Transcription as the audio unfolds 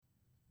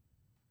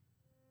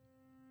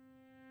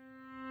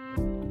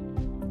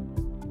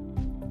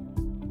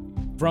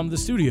From the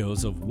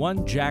studios of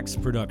One Jax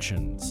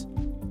Productions,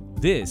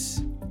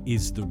 this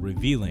is The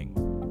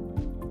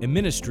Revealing, a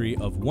ministry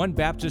of One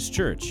Baptist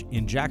Church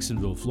in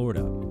Jacksonville,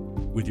 Florida,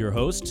 with your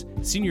hosts,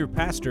 Senior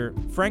Pastor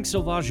Frank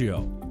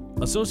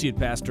Salvaggio, Associate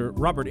Pastor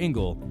Robert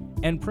Engel,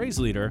 and Praise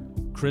Leader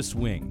Chris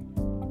Wing.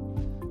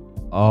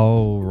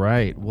 All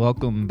right,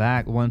 welcome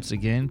back once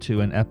again to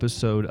an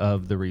episode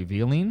of The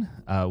Revealing.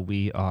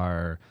 We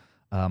are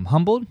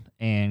humbled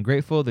and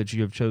grateful that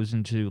you have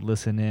chosen to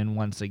listen in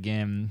once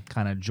again,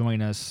 kind of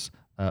join us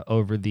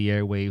over the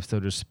airwaves, so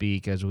to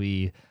speak, as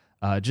we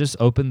just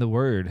open the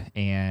Word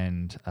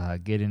and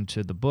get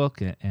into the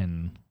book,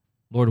 and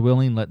Lord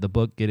willing, let the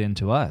book get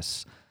into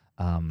us.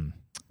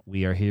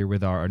 We are here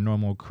with our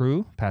normal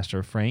crew,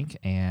 Pastor Frank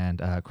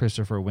and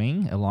Christopher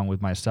Wing, along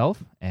with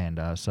myself, and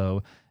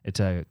so it's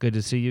good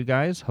to see you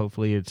guys.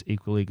 Hopefully it's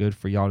equally good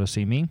for y'all to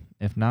see me.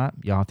 If not,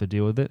 y'all have to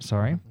deal with it.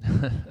 Sorry.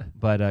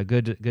 But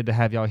good to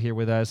have y'all here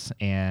with us,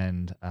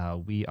 and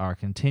we are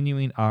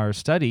continuing our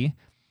study,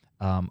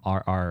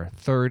 our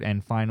third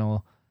and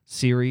final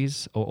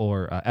series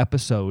or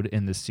episode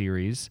in the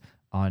series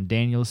on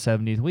Daniel's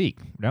 70th week.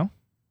 No?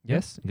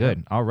 Yes? Good.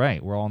 Yep. All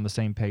right. We're all on the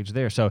same page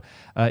there. So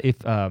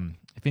if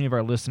any of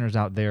our listeners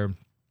out there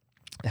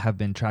have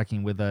been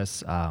tracking with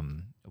us,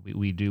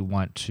 we do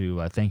want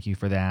to thank you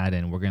for that,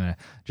 and we're going to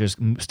just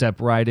step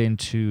right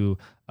into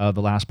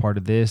the last part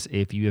of this.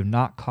 If you have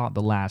not caught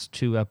the last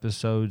two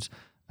episodes,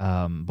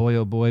 boy,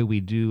 oh boy, we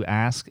do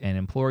ask and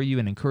implore you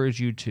and encourage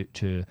you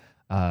to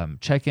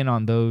check in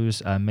on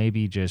those.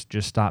 Maybe just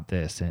stop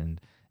this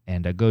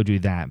and go do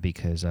that,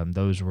 because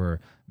those were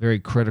very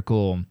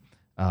critical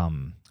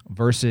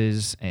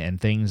verses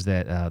and things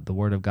that the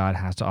Word of God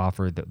has to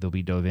offer that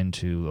we dove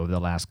into over the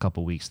last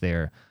couple weeks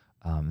there.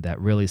 That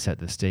really set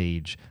the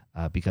stage,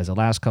 because the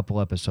last couple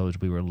episodes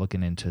we were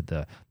looking into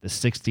the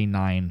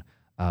 69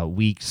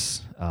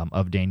 weeks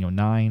of Daniel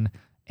 9,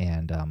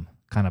 and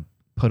kind of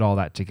put all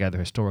that together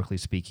historically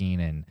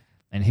speaking,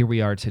 and here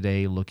we are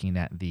today looking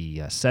at the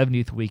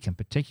 70th week in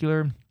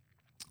particular,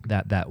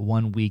 that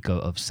 1 week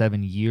of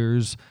 7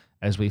 years,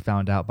 as we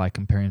found out by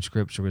comparing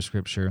Scripture with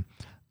Scripture,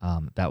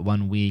 that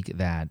 1 week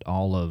that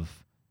all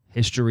of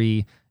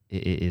history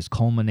is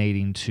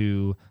culminating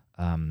to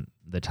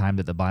the time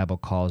that the Bible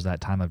calls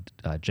that time of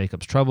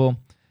Jacob's trouble,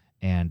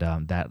 and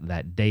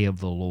that day of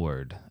the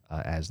Lord,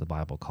 as the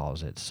Bible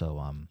calls it.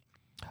 So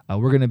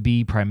we're going to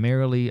be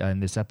primarily in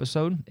this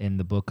episode in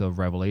the book of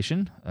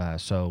Revelation.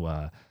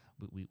 So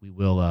we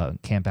will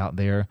camp out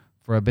there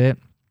for a bit.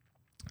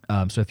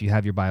 So if you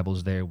have your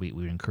Bibles there, we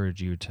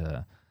encourage you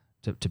to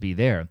be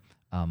there.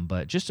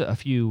 But just a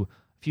few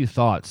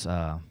thoughts,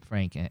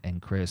 Frank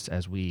and Chris,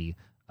 as we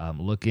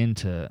look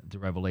into the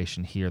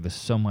Revelation here. There's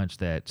so much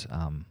that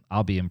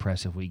I'll be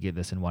impressed if we get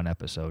this in one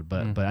episode,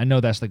 but I know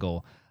that's the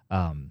goal,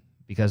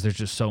 because there's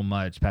just so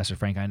much. Pastor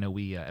Frank, I know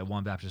we at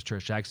One Baptist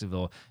Church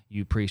Jacksonville,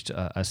 you preached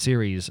a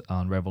series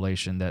on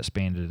Revelation that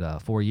spanned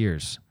 4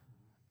 years.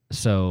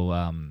 So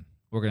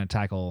we're going to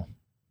tackle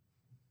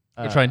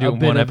we're trying to do it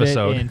in one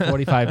episode in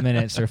 45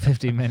 minutes or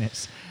 50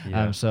 minutes.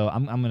 Yeah. So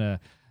I'm going to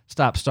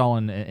stop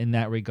stalling in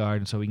that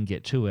regard, so we can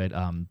get to it.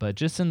 But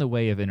just in the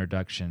way of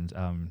introductions,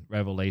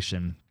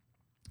 Revelation,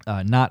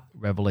 not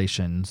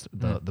Revelations,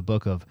 the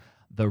book of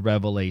the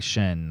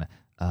Revelation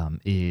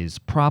is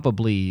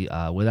probably,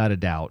 without a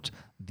doubt,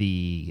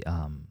 the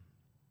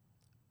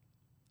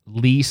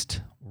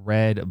least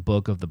read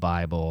book of the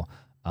Bible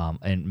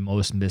and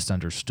most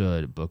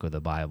misunderstood book of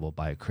the Bible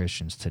by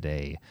Christians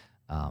today.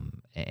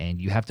 And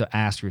you have to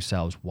ask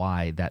yourselves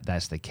why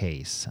that's the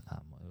case.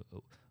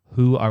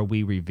 Who are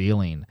we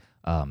revealing?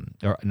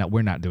 Or no,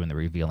 we're not doing the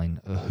revealing.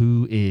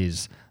 Who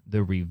is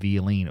the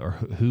revealing, or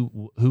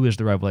who is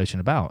the revelation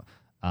about?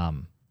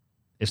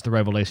 It's the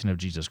revelation of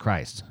Jesus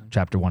Christ.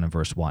 Chapter 1 and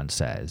verse 1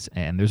 says,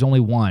 and there's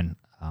only one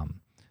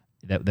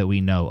that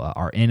we know,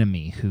 our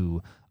enemy,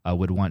 who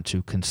would want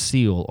to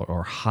conceal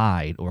or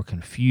hide or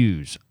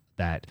confuse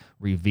that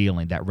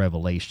revealing, that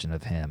revelation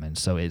of him. And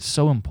so it's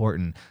so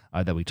important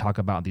that we talk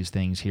about these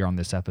things here on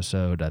this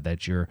episode,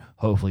 that you're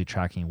hopefully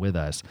tracking with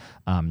us.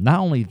 Not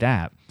only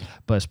that,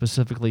 but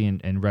specifically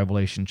in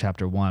Revelation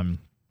chapter 1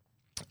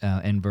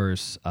 and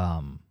verse,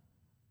 let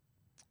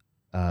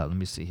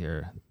me see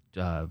here,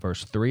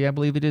 verse 3, I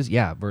believe it is.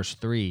 Yeah, verse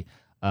 3.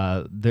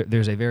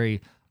 There's a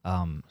very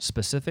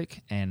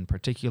specific and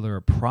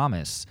particular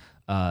promise,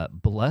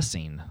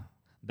 blessing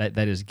that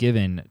is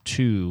given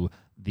to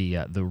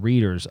the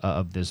readers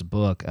of this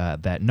book,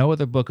 that no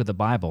other book of the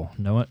Bible,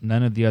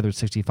 none of the other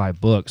 65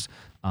 books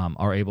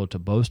are able to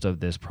boast of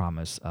this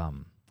promise,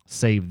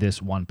 save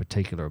this one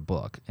particular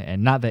book.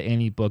 And not that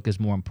any book is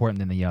more important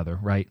than the other,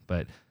 right?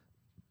 But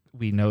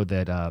we know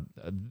that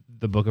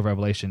the book of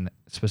Revelation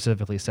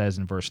specifically says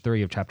in verse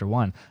 3 of chapter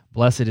 1,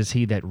 "Blessed is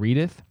he that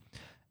readeth,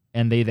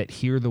 and they that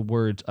hear the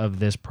words of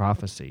this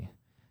prophecy,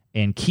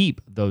 and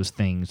keep those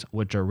things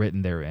which are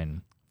written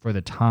therein, for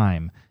the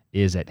time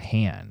is at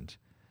hand."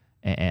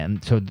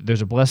 And so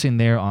there's a blessing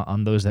there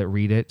on those that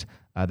read it.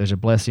 There's a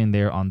blessing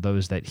there on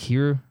those that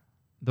hear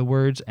the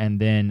words, and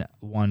then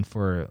one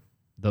for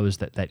those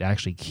that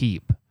actually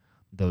keep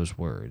those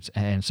words.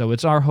 And so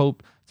it's our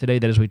hope today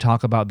that as we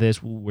talk about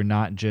this, we're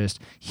not just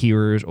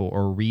hearers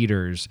or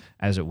readers,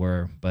 as it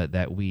were, but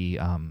that we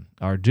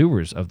are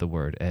doers of the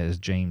word, as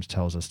James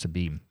tells us to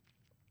be.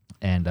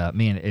 And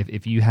man,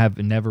 if you have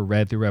never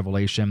read through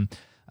Revelation,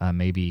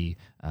 maybe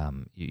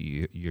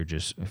you're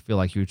just feel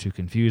like you're too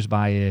confused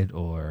by it,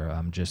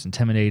 or just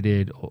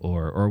intimidated,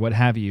 or what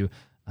have you.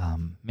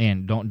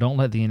 Man, don't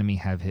let the enemy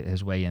have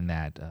his way in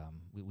that.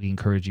 We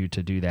encourage you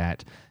to do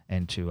that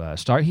and to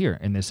start here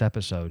in this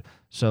episode.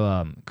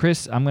 So,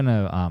 Chris, I'm going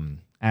to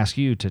ask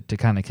you to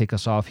kind of kick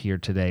us off here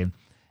today,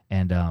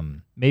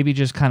 and maybe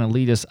just kind of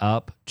lead us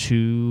up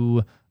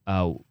to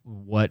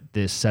what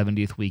this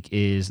 70th week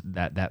is,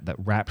 that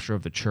rapture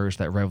of the church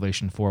that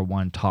Revelation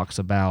 4:1 talks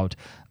about,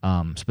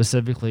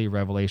 specifically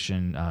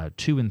Revelation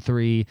 2 and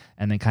 3,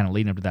 and then kind of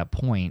leading up to that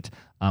point.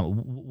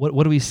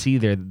 What do we see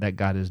there that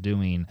God is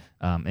doing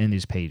in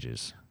these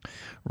pages?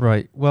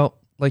 Right. Well,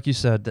 like you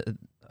said,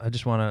 I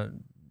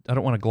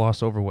don't want to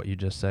gloss over what you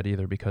just said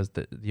either, because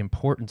the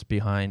importance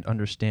behind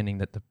understanding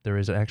that there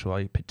is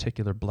actually a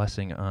particular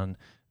blessing on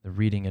the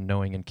reading and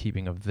knowing and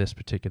keeping of this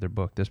particular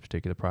book, this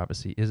particular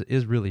prophecy,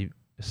 is really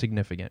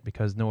significant,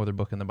 because no other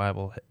book in the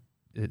Bible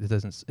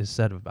is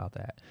said about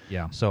that.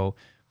 Yeah. So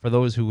for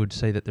those who would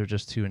say that they're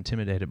just too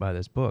intimidated by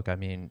this book, I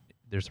mean,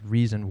 there's a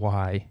reason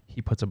why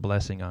he puts a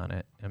blessing on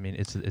it. I mean,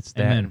 it's that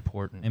Amen.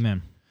 important.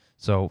 Amen.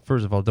 So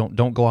first of all,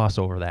 don't gloss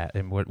over that.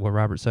 And what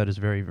Robert said is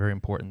very, very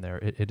important there.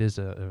 It is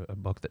a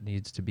book that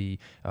needs to be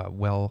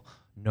well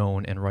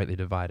known and rightly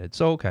divided.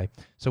 So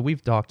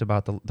we've talked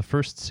about the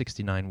first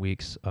 69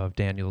 weeks of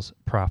Daniel's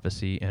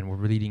prophecy, and we're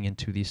leading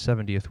into the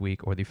 70th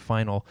week, or the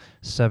final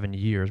 7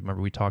 years.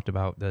 Remember, we talked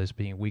about those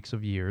being weeks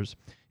of years,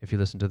 if you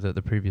listen to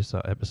the previous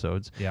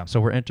episodes. Yeah.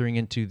 So we're entering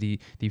into the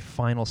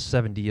final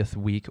 70th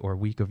week, or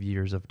week of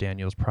years, of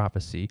Daniel's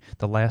prophecy.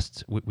 The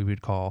last, we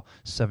would call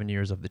 7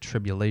 years of the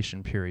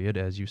tribulation period,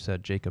 as you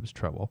said, Jacob's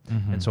trouble.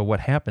 Mm-hmm. And so what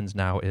happens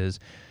now is,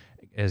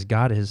 as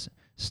God has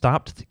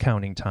stopped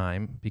counting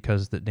time,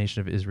 because the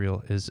nation of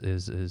Israel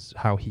is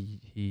how he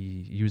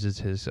uses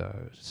his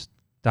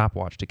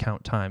stopwatch to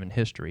count time in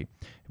history.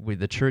 With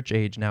the church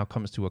age now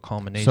comes to a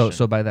culmination.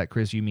 So by that,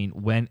 Chris, you mean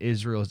when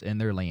Israel is in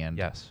their land?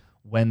 Yes.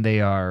 When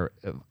they are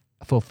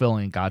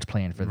fulfilling God's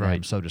plan for them,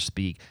 Right. so to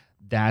speak.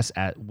 That's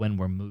when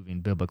we're moving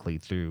biblically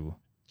through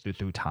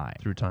time.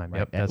 Through time, right?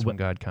 Yep. That's when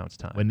God counts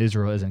time. When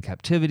Israel is in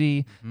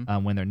captivity,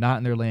 Mhm. when they're not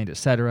in their land,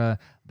 etc.,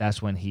 that's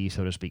when he,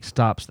 so to speak,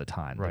 stops the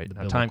time. Right. The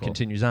Now, time biblical-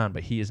 continues on,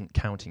 but he isn't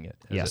counting it,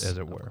 Yes, as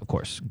it were. Of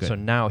course. Good. So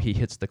now he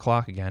hits the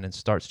clock again and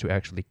starts to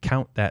actually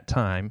count that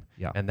time,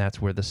 Yeah. and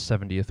that's where the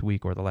 70th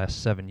week, or the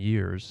last 7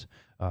 years,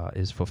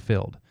 is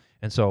fulfilled.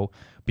 And so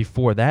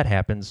before that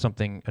happens,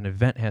 an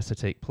event has to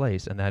take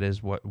place, and that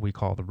is what we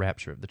call the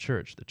rapture of the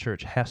church. The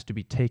church has to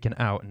be taken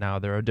out. Now,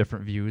 there are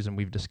different views, and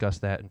we've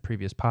discussed that in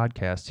previous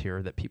podcasts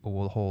here, that people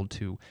will hold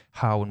to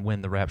how and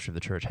when the rapture of the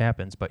church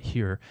happens. But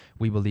here,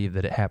 we believe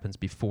that it happens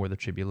before the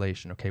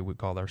tribulation. Okay, we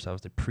call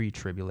ourselves the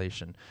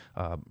pre-tribulation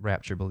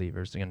rapture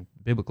believers. And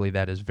biblically,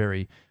 that is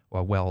very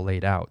well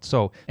laid out.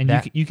 So, and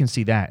that, you can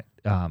see that.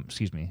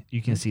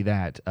 You can see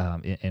that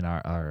in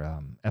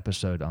our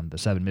episode on the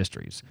 7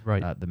 mysteries,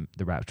 right?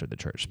 The rapture of the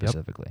church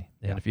specifically.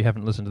 And if you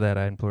haven't listened to that,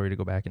 I implore you to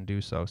go back and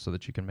do so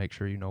that you can make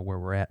sure you know where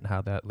we're at and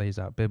how that lays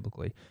out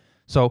biblically.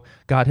 So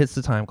God hits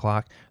the time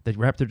clock. The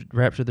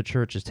rapture of the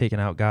church is taken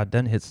out. God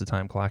then hits the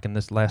time clock, and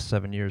this last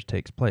 7 years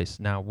takes place.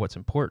 Now, what's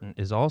important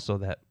is also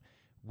that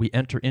we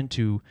enter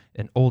into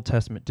an Old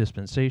Testament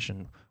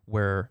dispensation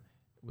where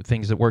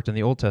things that worked in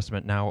the Old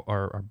Testament now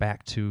are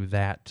back to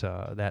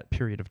that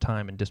period of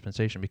time and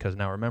dispensation, because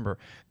now remember,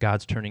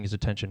 God's turning his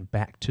attention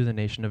back to the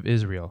nation of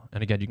Israel.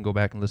 And again, you can go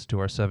back and listen to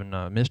our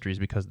 7 mysteries,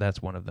 because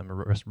that's one of them,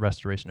 a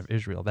restoration of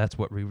Israel. That's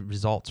what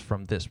results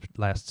from this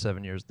last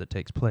 7 years that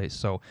takes place.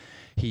 So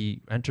he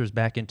enters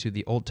back into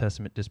the Old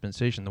Testament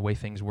dispensation. The way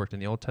things worked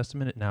in the Old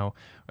Testament, it now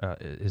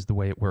is the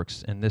way it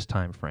works in this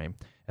time frame,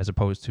 as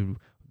opposed to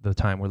the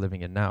time we're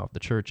living in now, the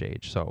church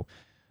age. So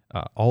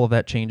all of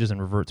that changes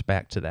and reverts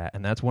back to that.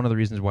 And that's one of the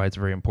reasons why it's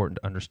very important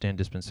to understand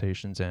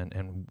dispensations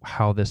and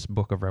how this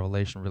book of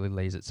Revelation really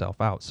lays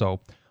itself out. So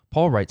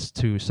Paul writes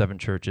to 7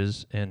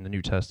 churches in the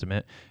New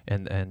Testament,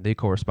 and they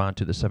correspond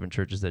to the 7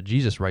 churches that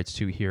Jesus writes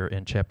to here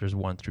in chapters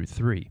 1 through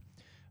 3.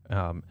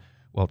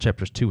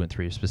 Chapters 2 and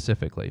 3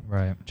 specifically.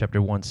 Right.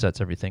 Chapter 1 sets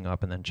everything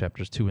up, and then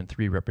chapters 2 and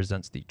 3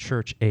 represents the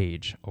church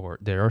age, or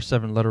there are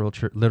 7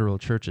 literal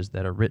churches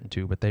that are written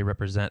to, but they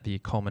represent the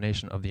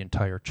culmination of the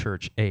entire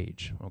church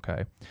age,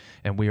 okay?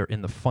 And we are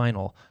in the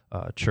final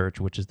church,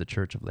 which is the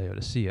church of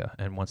Laodicea,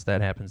 and once that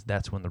happens,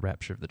 that's when the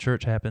rapture of the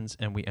church happens,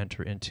 and we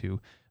enter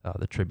into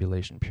the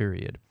tribulation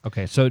period.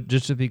 Okay, so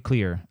just to be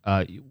clear,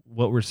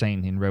 what we're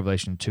saying in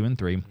Revelation 2 and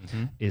 3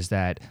 is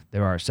that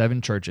there are 7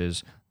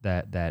 churches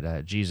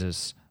that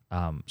Jesus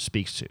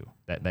speaks to,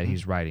 that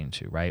he's writing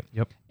to, right?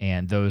 Yep.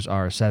 And those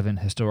are 7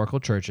 historical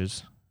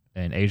churches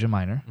in Asia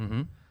Minor,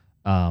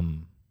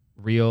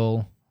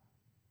 real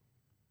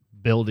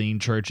building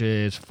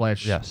churches,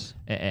 flesh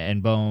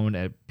and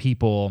bone,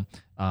 people,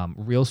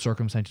 real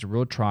circumstances,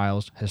 real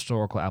trials,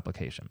 historical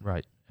application.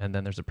 Right. And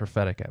then there's a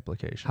prophetic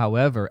application.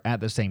 However, at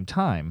the same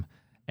time,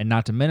 and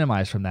not to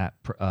minimize from that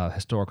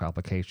historical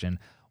application,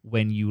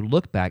 when you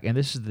look back, and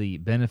this is the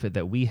benefit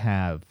that we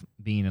have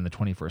being in the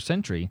 21st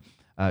century,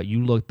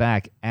 you look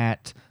back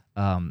at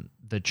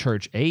the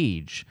church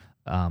age,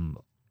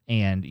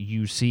 and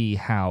you see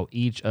how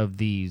each of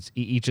the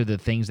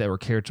things that were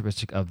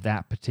characteristic of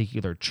that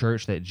particular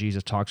church that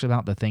Jesus talks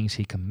about, the things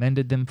he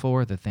commended them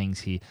for, the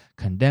things he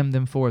condemned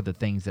them for, the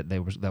things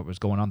that was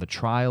going on, the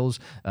trials,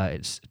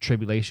 its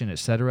tribulation,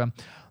 etc.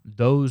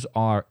 Those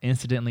are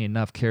incidentally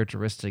enough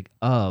characteristic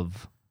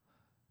of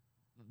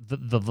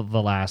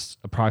the last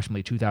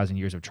approximately 2,000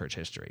 years of church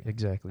history.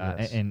 Exactly.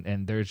 Yes.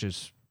 And there's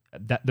just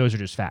those are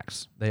just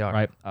facts. They are,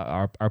 right.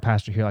 Our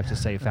pastor here likes to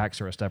say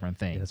facts are a stubborn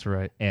thing. That's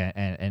right.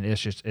 And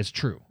it's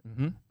true.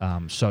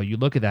 Mm-hmm. So you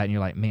look at that and you're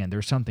like, man,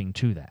 there's something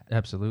to that.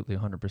 Absolutely,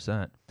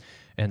 100%.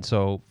 And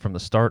so from the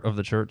start of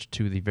the church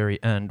to the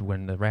very end,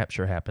 when the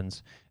rapture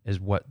happens, is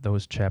what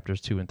those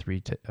chapters 2 and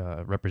 3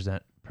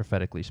 represent,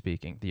 prophetically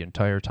speaking, the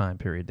entire time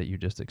period that you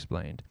just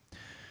explained.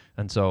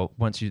 And so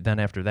then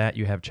after that,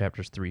 you have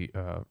chapters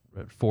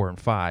 4 and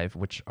 5,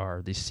 which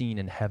are the scene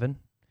in heaven,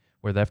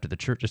 where after the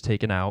church is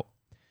taken out,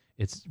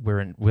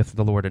 we're with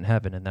the Lord in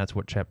heaven, and that's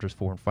what chapters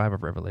 4 and 5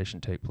 of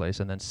Revelation take place.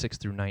 And then 6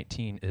 through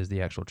 19 is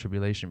the actual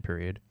tribulation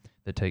period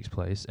that takes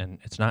place, and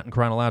it's not in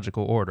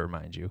chronological order,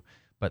 mind you,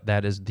 but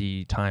that is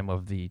the time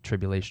of the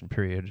tribulation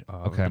period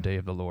of the day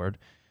of the Lord.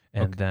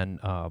 And then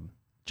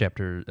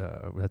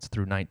that's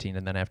through 19,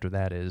 and then after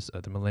that is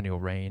the millennial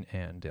reign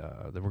and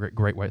the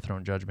great white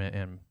throne judgment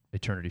and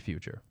eternity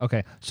future.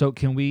 Okay, so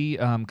can we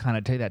kind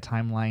of take that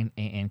timeline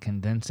and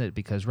condense it?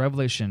 Because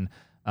Revelation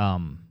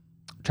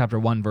chapter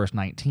 1, verse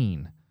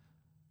 19.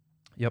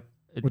 Yep.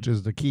 Which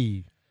is the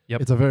key.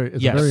 Yep. It's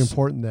very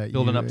important that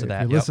building up to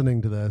that. If you're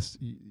listening to this,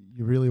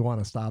 you really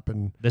want to stop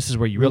and this is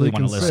where you really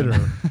want to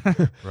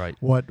listen. Right.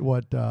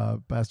 What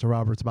Pastor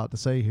Robert's about to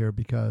say here,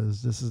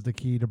 because this is the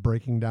key to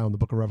breaking down the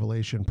book of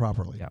Revelation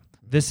properly. Yeah.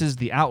 This is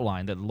the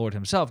outline that the Lord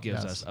himself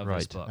gives us of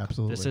this book.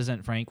 Absolutely. This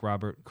isn't Frank,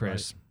 Robert,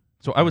 Chris. Right.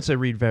 So I would say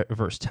read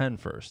verse 10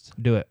 first.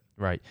 Do it.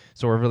 Right.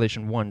 So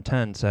Revelation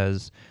 1:10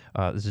 says,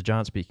 this is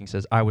John speaking,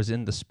 says, I was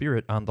in the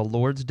Spirit on the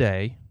Lord's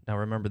day. Now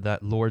remember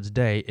that Lord's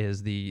day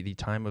is the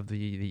time of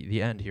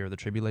the end here, the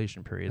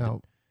tribulation period.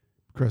 Now,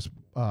 Chris,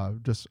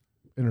 just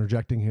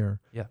interjecting here.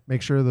 Yeah.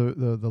 Make sure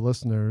the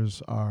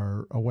listeners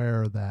are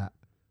aware that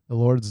the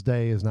Lord's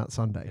day is not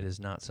Sunday. It is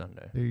not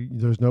Sunday.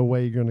 There's no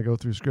way you're going to go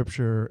through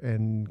Scripture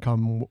and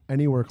come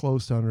anywhere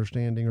close to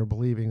understanding or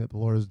believing that the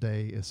Lord's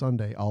day is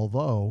Sunday,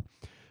 although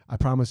I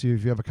promise you,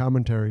 if you have a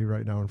commentary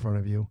right now in front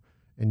of you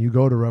and you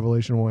go to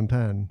Revelation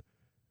 1:10,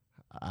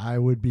 I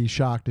would be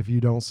shocked if you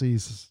don't see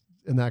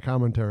in that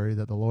commentary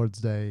that the Lord's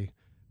Day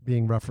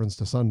being referenced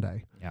to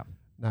Sunday. Yeah.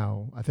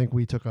 Now, I think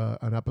we took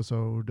an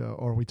episode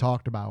or we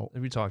talked about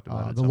it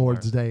the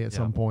Lord's Day at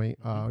some point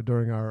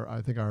during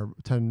our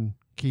 10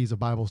 Keys of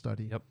Bible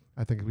study. Yep.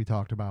 I think we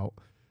talked about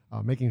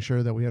making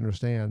sure that we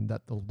understand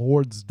that the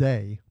Lord's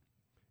Day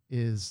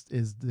is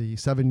the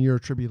 7-year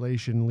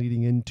tribulation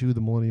leading into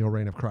the millennial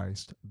reign of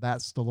Christ.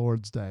 That's the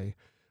Lord's Day,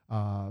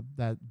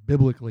 that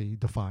biblically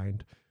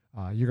defined.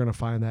 You're going to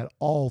find that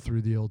all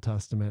through the Old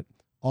Testament.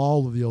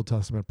 All of the Old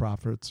Testament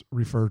prophets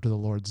refer to the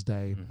Lord's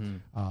Day.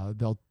 Mm-hmm.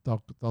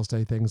 They'll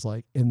say things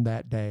like "in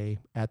that day,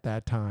 at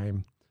that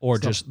time," or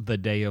just the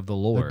day of the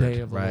Lord. The day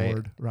of the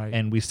Lord, right?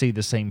 And we see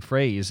the same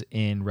phrase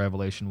in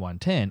Revelation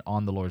 1:10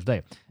 on the Lord's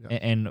day. Yeah.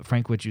 And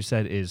Frank, what you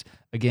said is,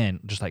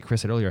 again, just like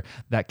Chris said earlier,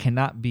 that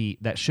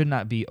should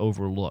not be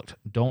overlooked.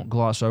 Don't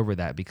gloss over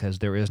that, because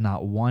there is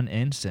not one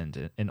instant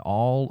in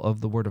all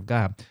of the Word of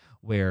God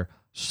where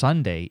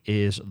Sunday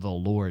is the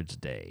Lord's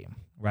day.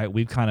 Right,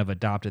 we've kind of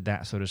adopted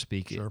that, so to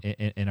speak, Sure.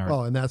 in our.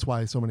 Well, and that's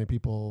why so many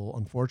people,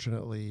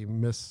 unfortunately,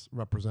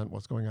 misrepresent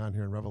what's going on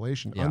here in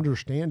Revelation. Yeah.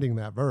 Understanding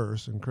that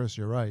verse, and Chris,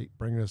 you're right,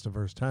 bringing us to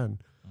verse 10,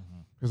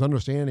 because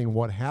understanding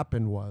what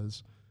happened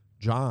was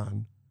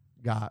John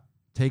got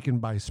taken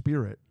by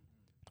Spirit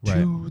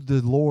to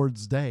the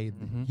Lord's day.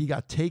 Mm-hmm. He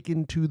got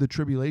taken to the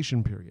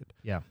tribulation period.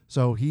 Yeah.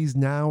 So he's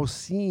now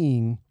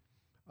seeing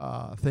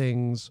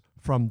things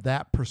from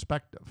that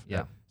perspective.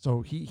 Yeah.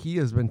 So he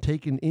has been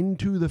taken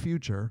into the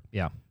future.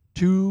 Yeah.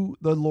 To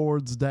the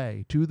Lord's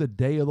day, to the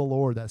day of the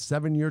Lord, that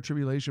 7-year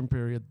tribulation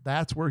period.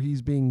 That's where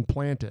he's being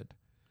planted.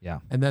 Yeah.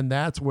 And then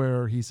that's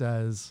where he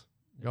says,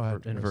 go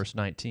ahead. In Chris. verse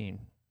 19.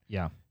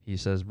 Yeah. He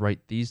says,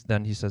 write these,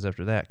 then he says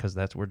after that, because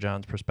that's where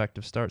John's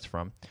perspective starts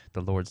from,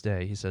 the Lord's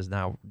day. He says,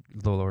 now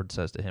the Lord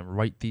says to him,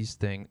 write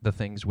the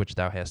things which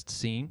thou hast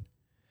seen,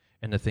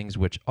 and the things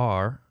which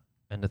are,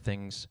 and the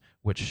things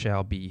which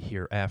shall be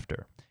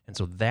hereafter. And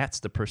so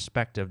that's the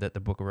perspective that the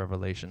book of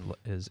Revelation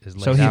is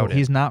laid out in. So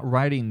he's not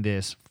writing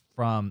this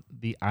from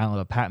the island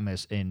of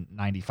Patmos in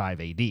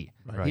 95 A.D.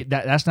 Right.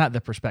 That's not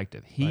the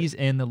perspective. He's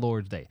in the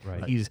Lord's day.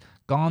 Right. He's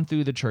gone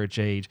through the church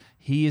age.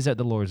 He is at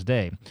the Lord's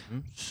day.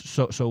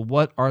 Mm-hmm. So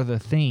what are the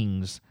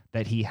things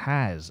that he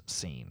has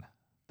seen?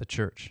 The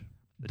church.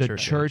 The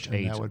church And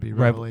age. that would be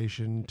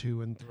Revelation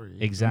 2 and 3.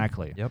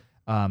 Exactly. Yep.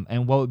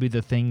 And what would be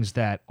the things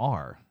that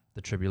are?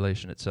 The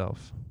tribulation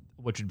itself.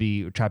 which would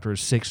be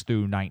chapters 6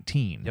 through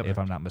 19, Yep. if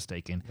I'm not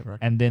mistaken.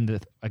 Correct. And then,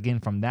 again,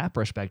 from that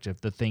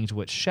perspective, the things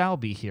which shall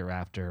be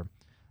hereafter,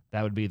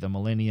 that would be the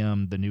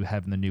millennium, the new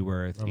heaven, the new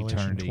earth, Revelation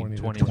eternity, 20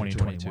 to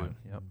 2021.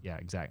 Yep. Yeah,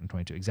 exactly.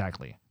 22.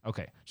 Exactly.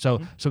 Okay. So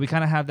so we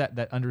kind of have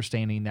that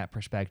understanding, that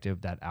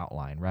perspective, that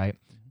outline, right?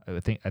 I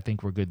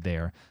think we're good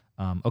there.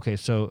 Okay.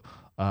 So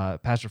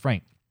Pastor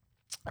Frank,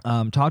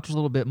 talk to us a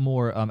little bit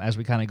more as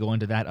we kind of go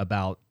into that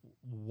about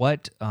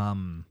what.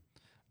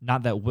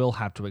 Not that we'll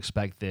have to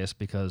expect this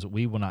because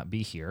we will not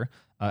be here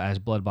as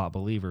blood-bought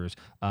believers,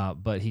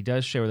 but he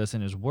does share with us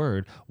in his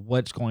word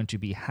what's going to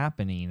be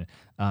happening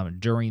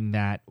during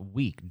that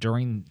week,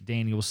 during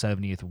Daniel's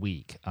 70th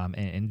week.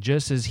 And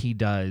just as he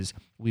does,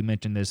 we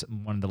mentioned this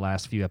in one of the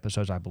last few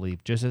episodes, I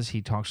believe, just as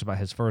he talks about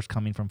his first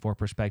coming from 4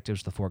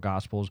 perspectives, the 4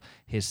 Gospels,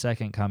 his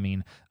second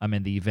coming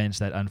and the events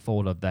that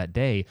unfold of that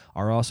day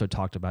are also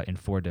talked about in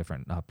 4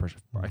 different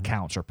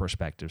accounts or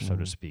perspectives, so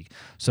to speak.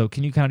 So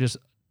can you kind of just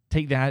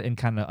take that and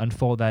kind of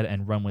unfold that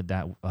and run with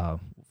that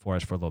for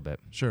us for a little bit?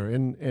 Sure.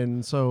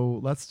 And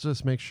so let's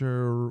just make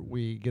sure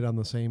we get on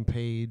the same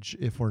page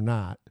if we're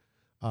not.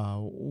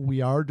 We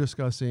are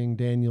discussing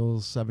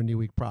Daniel's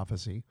 70-week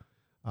prophecy.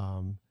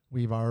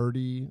 We've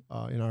already,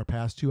 in our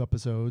past 2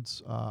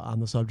 episodes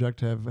on the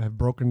subject, have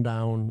broken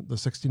down the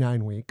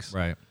 69 weeks.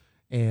 Right.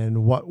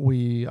 And what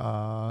we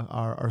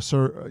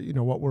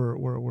what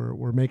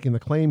we're making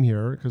the claim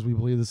here, because we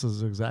believe this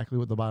is exactly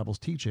what the Bible's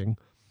teaching,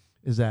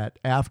 is that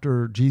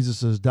after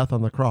Jesus' death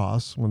on the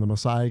cross, when the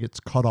Messiah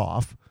gets cut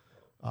off,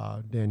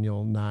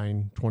 Daniel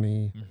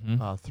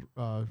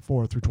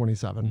 9:24 through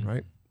 27,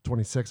 right?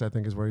 26, I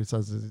think, is where he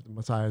says the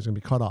Messiah is going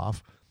to be cut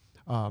off.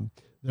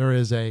 There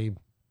is a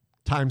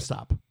time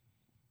stop.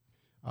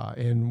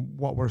 And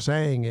what we're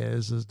saying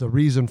is the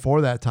reason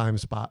for that time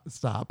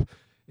stop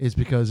is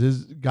because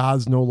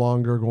God's no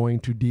longer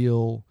going to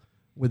deal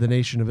with the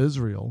nation of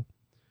Israel.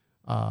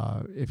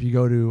 If you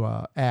go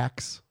to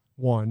Acts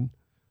 1,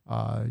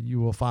 you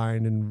will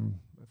find, in,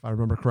 if I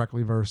remember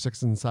correctly, verse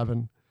 6 and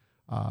 7,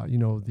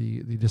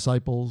 the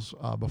disciples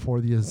before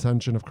the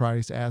ascension of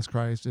Christ asked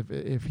Christ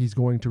if he's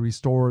going to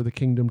restore the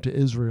kingdom to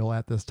Israel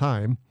at this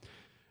time.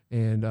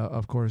 And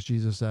of course,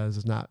 Jesus says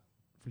it's not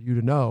for you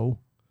to know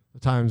the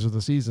times or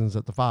the seasons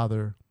that the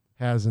Father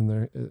has in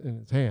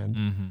his hand.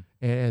 Mm-hmm.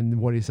 And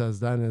what he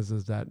says then is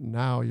that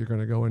now you're going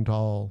to go into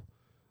all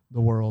the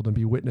world and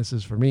be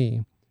witnesses for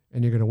me,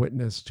 and you're going to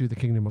witness to the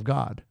kingdom of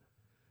God.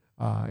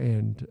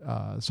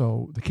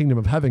 So the kingdom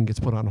of heaven gets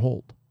put on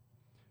hold.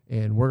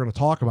 And we're going to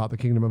talk about the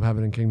kingdom of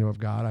heaven and kingdom of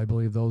God. I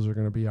believe those are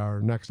going to be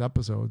our next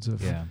episodes.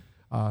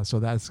 So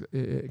that's,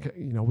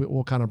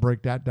 we'll kind of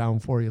break that down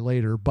for you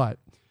later. But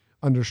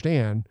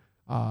understand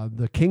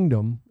the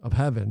kingdom of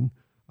heaven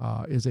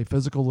is a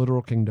physical,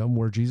 literal kingdom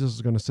where Jesus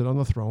is going to sit on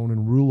the throne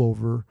and rule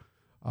over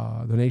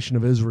the nation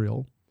of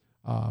Israel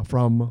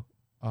from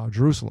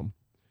Jerusalem.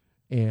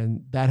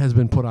 And that has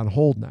been put on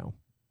hold now.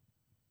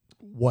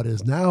 What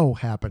is now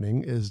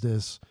happening is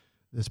this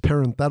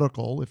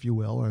parenthetical, if you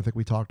will, and I think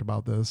we talked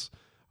about this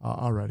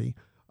already,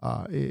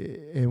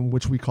 in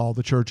which we call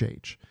the church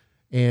age.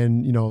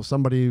 And,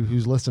 somebody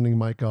who's listening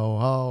might go,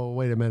 oh,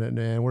 wait a minute,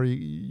 man,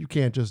 you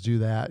can't just do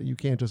that. You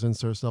can't just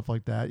insert stuff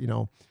like that.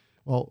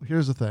 Well,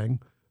 here's the thing.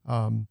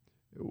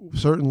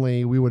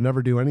 Certainly we would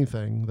never do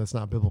anything that's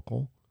not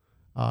biblical.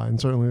 And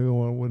certainly we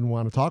wouldn't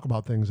want to talk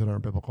about things that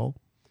aren't biblical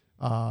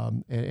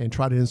and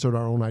try to insert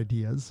our own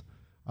ideas.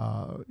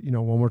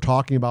 When we're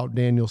talking about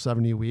Daniel's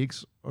 70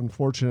 weeks,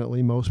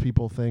 unfortunately, most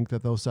people think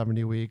that those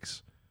 70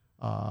 weeks,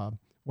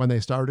 when they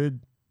started,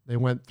 they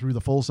went through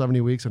the full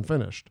 70 weeks and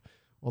finished.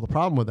 Well, the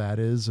problem with that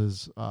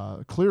is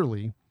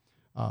clearly,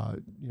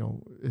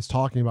 it's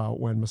talking about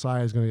when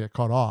Messiah is going to get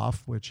cut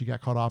off, which he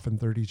got cut off in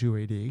 32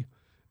 AD,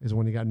 is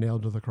when he got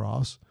nailed to the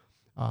cross.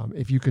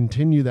 If you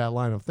continue that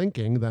line of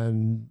thinking,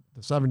 then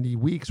the 70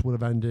 weeks would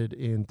have ended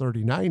in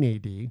 39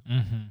 AD.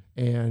 Mm-hmm.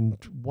 And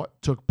what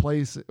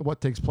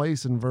takes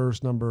place in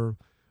verse number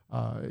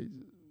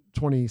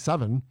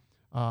 27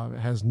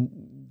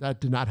 that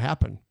did not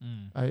happen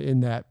in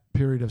that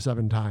period of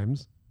 7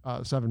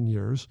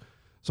 years.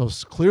 So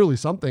clearly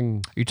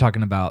something. You're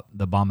talking about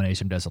the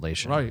abomination of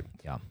desolation. Right.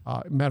 Yeah.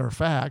 Matter of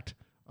fact,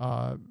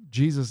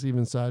 Jesus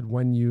even said,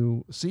 when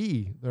you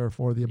see,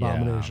 therefore, the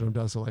abomination of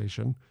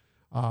desolation,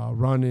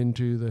 run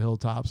into the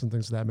hilltops and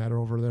things of that matter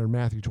over there in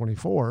Matthew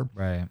 24.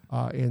 Right.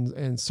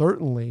 And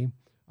certainly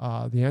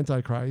the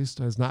Antichrist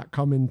has not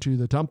come into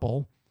the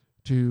temple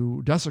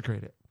to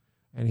desecrate it.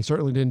 And he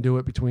certainly didn't do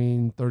it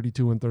between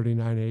 32 and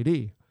 39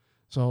 AD.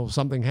 So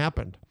something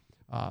happened.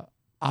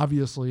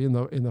 Obviously, in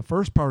the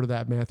first part of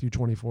that Matthew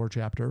 24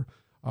 chapter,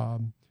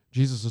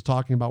 Jesus is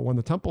talking about when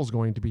the temple is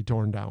going to be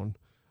torn down.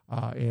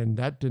 And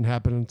that didn't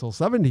happen until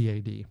 70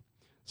 AD.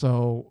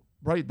 So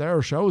right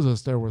there shows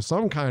us there was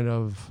some kind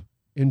of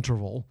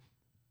interval,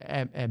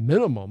 at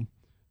minimum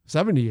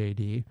 70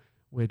 AD,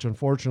 which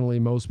unfortunately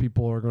most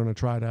people are going to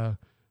try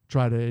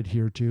to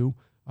adhere to.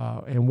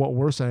 And what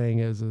we're saying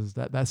is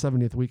that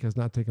 70th week has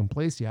not taken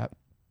place yet.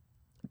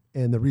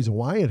 And the reason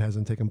why it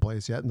hasn't taken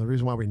place yet, and the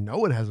reason why we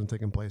know it hasn't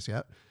taken place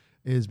yet,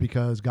 is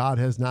because God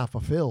has not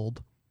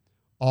fulfilled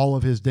all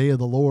of his day of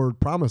the Lord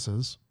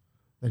promises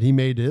that he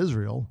made to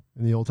Israel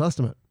in the Old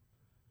Testament.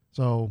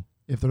 So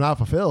if they're not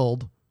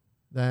fulfilled,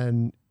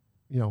 then,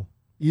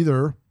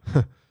 either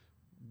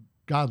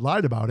God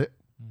lied about it,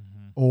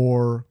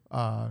 or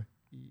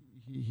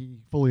he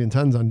fully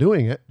intends on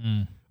doing it.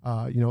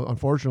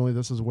 Unfortunately,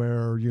 this is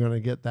where you're going to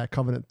get that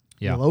covenant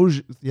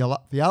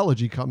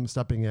theology come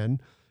stepping in,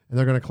 and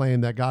they're going to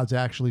claim that God's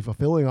actually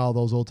fulfilling all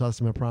those Old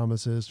Testament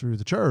promises through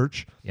the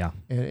church. Yeah.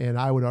 And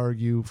I would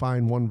argue,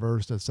 find one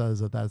verse that says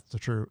that that's the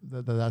truth,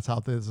 that's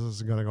how this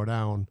is going to go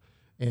down.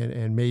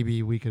 And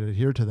maybe we could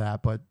adhere to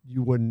that, but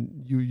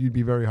you'd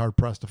be very hard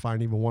pressed to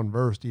find even one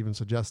verse to even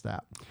suggest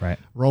that. Right.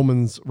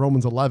 Romans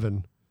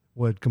 11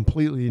 would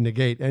completely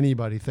negate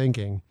anybody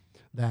thinking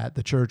that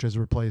the church has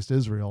replaced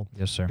Israel.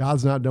 Yes, sir.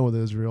 God's not done with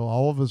Israel.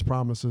 All of his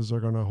promises are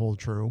going to hold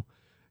true.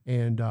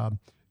 And,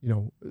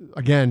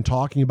 again,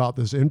 talking about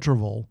this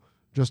interval,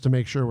 just to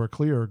make sure we're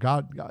clear,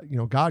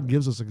 God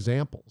gives us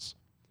examples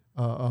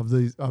of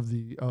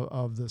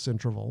this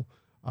interval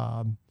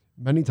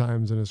many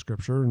times in his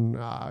scripture. And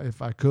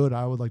if I could,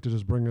 I would like to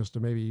just bring us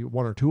to maybe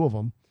one or two of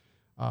them.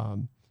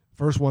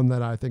 First one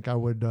that I think I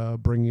would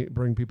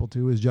bring people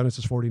to is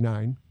Genesis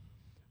 49,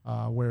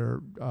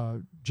 where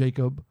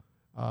Jacob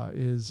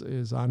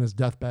is on his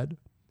deathbed,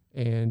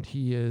 and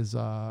he is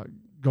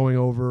going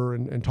over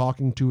and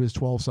talking to his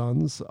 12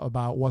 sons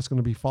about what's going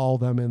to befall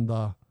them in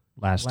the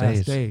last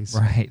days.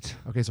 Right.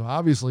 Okay, so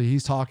obviously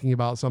he's talking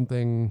about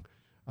something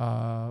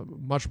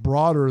much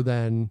broader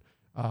than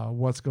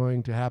what's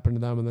going to happen to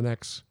them in the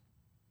next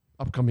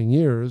upcoming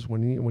years.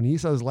 When he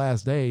says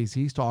last days,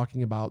 he's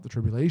talking about the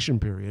tribulation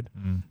period.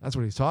 That's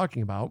what he's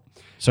talking about.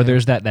 So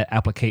there's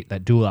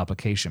that dual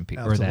application,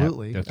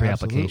 absolutely, or there are three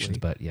applications,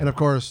 but yeah. And of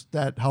course,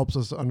 that helps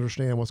us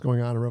understand what's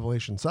going on in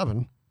Revelation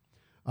 7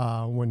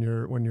 when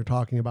you're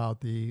talking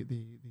about the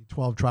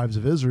 12 tribes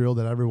of Israel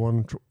that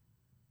everyone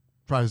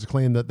tries to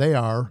claim that they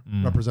are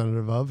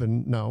representative of,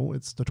 and no,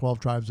 it's the 12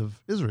 tribes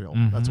of Israel.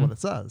 That's what it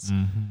says.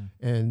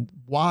 And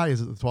why is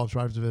it the 12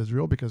 tribes of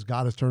Israel? Because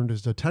God has turned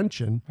his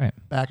attention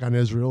back on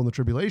Israel in the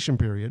tribulation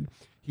period.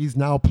 He's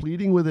now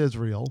pleading with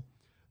Israel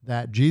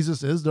that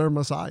Jesus is their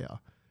Messiah.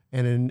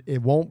 And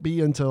it won't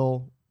be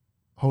until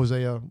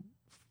Hosea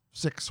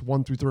 6,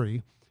 1 through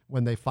 3,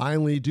 when they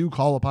finally do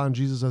call upon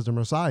Jesus as their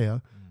Messiah,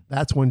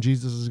 that's when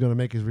Jesus is going to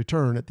make his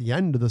return at the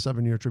end of the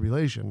 7-year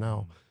tribulation.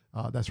 Now,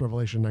 that's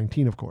Revelation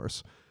 19, of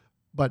course.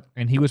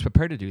 And he was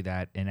prepared to do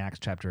that in Acts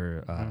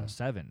chapter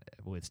 7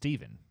 with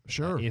Stephen.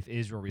 Sure. If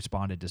Israel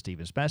responded to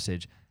Stephen's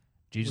message,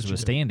 Jesus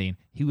was standing.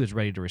 He was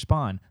ready to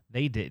respond.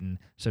 They didn't.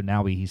 So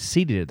now he's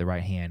seated at the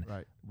right hand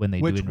when they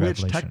do in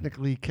Revelation. Which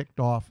technically kicked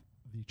off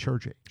the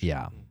church age.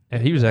 Yeah.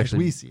 And he was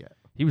actually, we see it.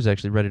 He was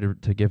actually ready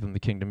to give them the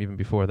kingdom even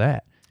before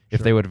that,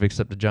 if they would have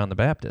accepted John the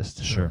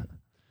Baptist. Sure.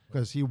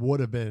 Because he would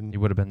have been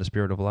the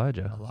spirit of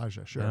Elijah.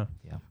 Sure.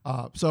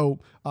 Yeah.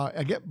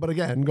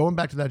 Again, going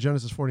back to that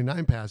Genesis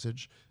 49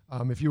 passage,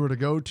 if you were to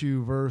go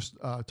to verse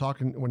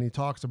when he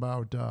talks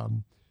about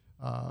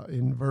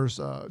in verse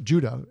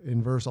Judah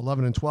in verse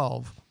 11 and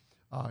 12,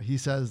 he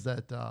says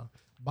that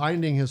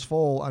binding his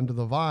foal unto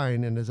the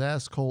vine and his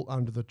ass colt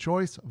unto the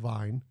choice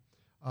vine,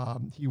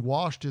 he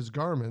washed his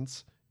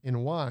garments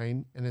in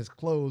wine and his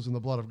clothes in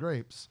the blood of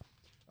grapes.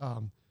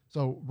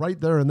 So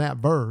right there in that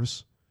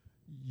verse,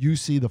 you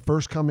see the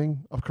first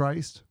coming of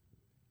Christ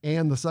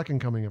and the second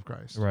coming of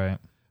Christ. Right.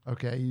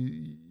 Okay.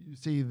 You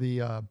see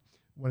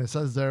when it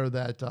says there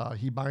that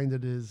he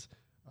binded his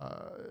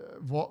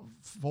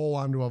foal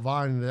onto a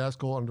vine and the ass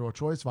colt onto a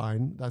choice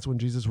vine, that's when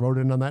Jesus rode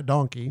in on that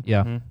donkey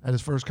at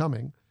his first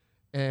coming.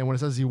 And when it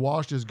says he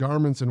washed his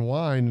garments in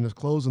wine and his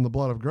clothes in the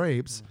blood of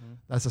grapes,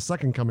 that's the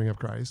second coming of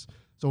Christ.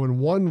 So in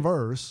one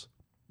verse,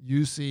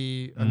 you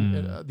see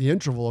the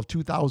interval of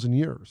 2,000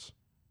 years.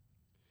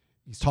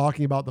 He's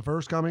talking about the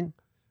first coming.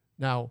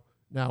 Now,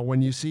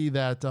 when you see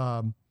that,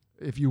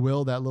 if you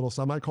will, that little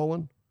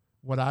semicolon,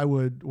 what I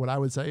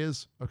would say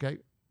is, okay,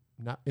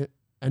 now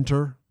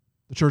enter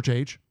the church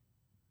age.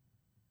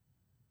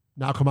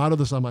 Now come out of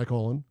the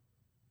semicolon,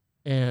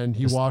 and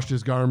he washed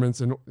his garments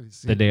and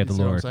the day of the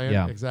Lord.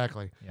 Yeah,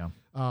 exactly. Yeah,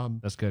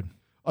 that's good.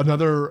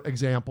 Another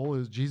example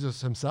is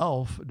Jesus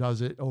himself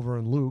does it over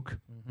in Luke.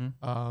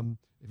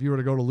 If you were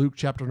to go to Luke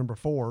chapter number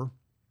 4,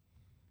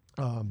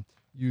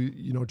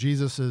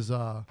 Jesus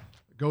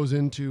goes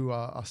into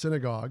a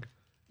synagogue,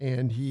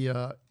 and he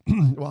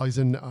while he's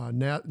in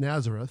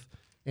Nazareth,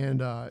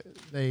 and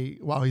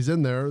while he's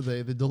in there,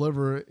 they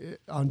deliver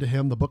unto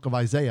him the book of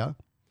Isaiah,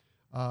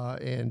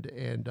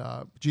 and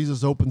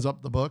Jesus opens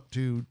up the book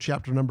to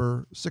chapter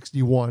number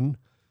 61.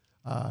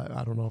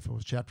 I don't know if it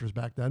was chapters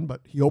back then,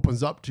 but he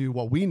opens up to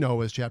what we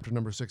know as chapter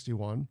number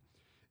 61,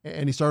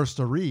 and he starts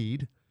to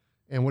read.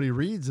 And what he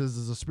reads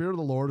is the Spirit of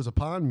the Lord is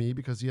upon me,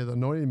 because he hath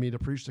anointed me to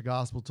preach the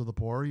gospel to the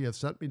poor. He hath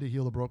sent me to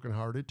heal the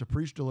brokenhearted, to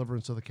preach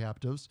deliverance to the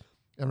captives,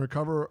 and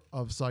recover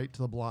of sight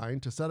to the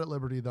blind, to set at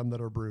liberty them that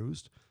are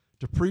bruised,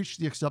 to preach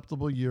the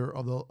acceptable year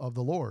of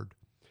the Lord.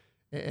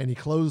 And he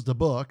closed the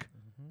book,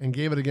 and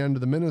gave it again to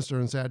the minister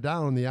and sat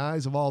down, and the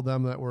eyes of all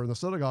them that were in the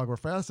synagogue were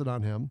fastened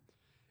on him.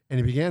 And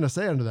he began to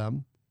say unto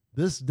them,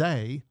 this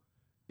day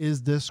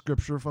is this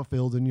scripture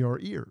fulfilled in your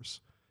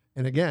ears.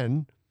 And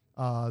again,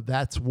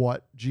 that's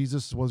what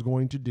Jesus was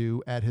going to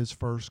do at his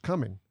first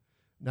coming.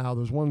 Now,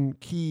 there's one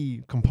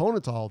key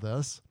component to all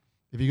this.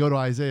 If you go to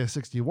Isaiah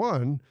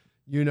 61,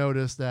 you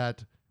notice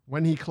that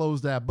when he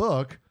closed that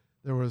book,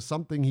 there was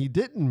something he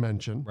didn't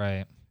mention.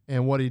 Right.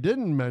 And what he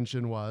didn't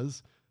mention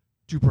was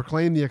to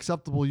proclaim the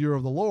acceptable year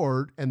of the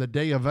Lord and the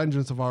day of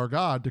vengeance of our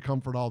God to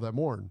comfort all that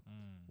mourn.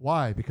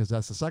 Why? Because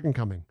that's the second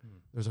coming.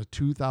 There's a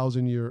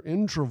 2,000-year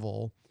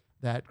interval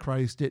that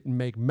Christ didn't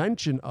make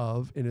mention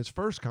of in his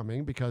first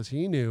coming because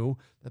he knew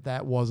that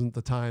that wasn't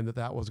the time that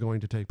that was going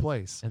to take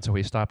place. And so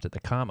he stopped at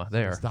the comma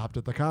there. He stopped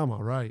at the comma,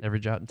 right. Every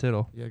jot and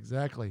tittle. Yeah,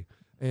 exactly.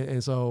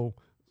 And so,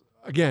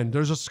 again,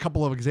 there's just a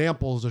couple of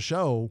examples to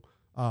show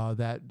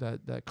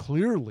that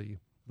clearly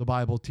the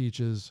Bible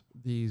teaches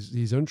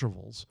these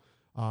intervals.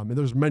 And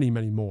there's many,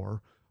 many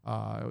more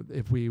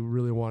if we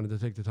really wanted to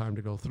take the time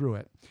to go through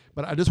it.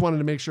 But I just wanted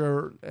to make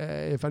sure,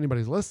 if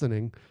anybody's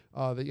listening,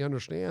 that you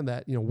understand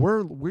that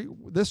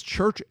this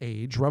church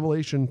age,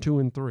 Revelation 2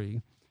 and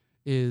 3,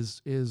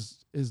 is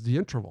the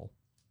interval.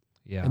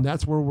 Yeah. And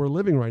that's where we're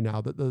living right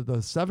now. The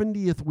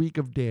 70th week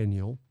of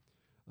Daniel,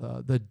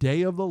 the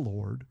day of the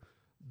Lord,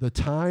 the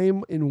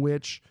time in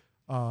which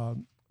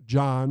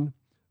John,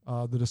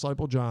 the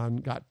disciple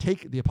John,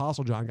 the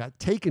apostle John got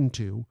taken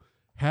to,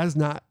 has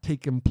not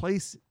taken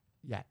place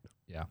yet.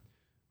 Yeah.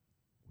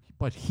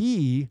 But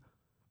he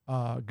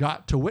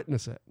got to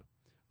witness it.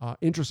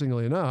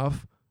 Interestingly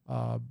enough,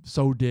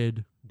 so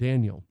did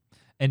Daniel.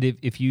 And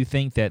if you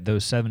think that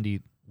those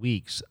 70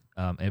 weeks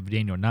of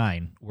Daniel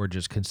 9 were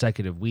just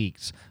consecutive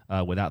weeks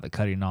without the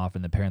cutting off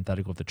and the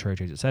parenthetical of the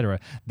church age, et cetera,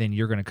 then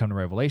you're going to come to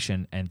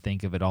Revelation and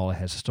think of it all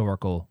as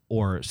historical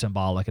or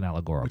symbolic and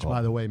allegorical. Which,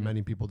 by the way,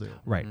 many people do.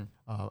 Right.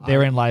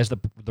 Therein lies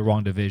the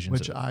wrong divisions.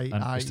 Which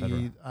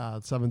i.e.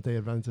 Seventh-day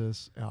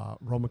Adventists,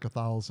 Roman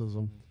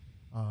Catholicism,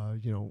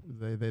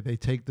 they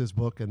take this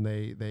book and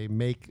they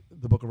make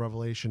the book of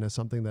Revelation as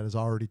something that has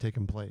already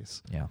taken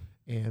place. Yeah.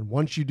 And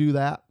once you do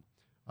that,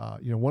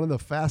 one of the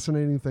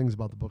fascinating things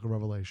about the book of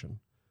Revelation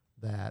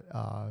that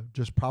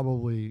just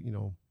probably,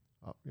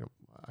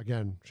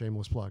 again,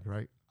 shameless plug,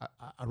 right?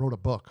 I wrote a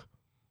book.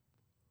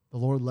 The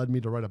Lord led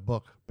me to write a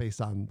book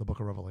based on the book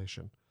of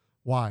Revelation.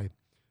 Why?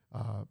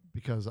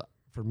 Because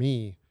for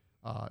me,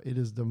 it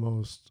is the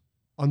most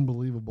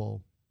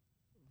unbelievable.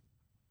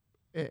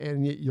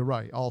 And you're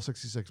right. All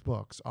 66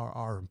 books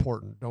are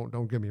important.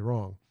 Don't get me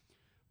wrong.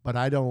 But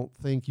I don't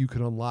think you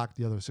can unlock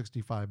the other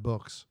 65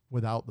 books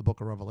without the book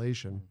of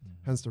Revelation.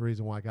 Hence the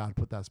reason why God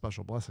put that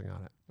special blessing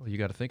on it. Well, you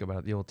got to think about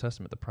it. The Old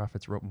Testament, the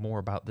prophets wrote more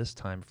about this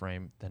time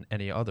frame than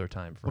any other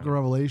time frame. Book of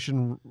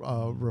Revelation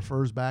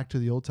refers back to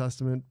the Old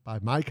Testament by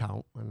my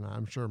count, and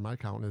I'm sure my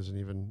count isn't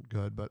even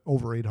good, but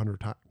over 800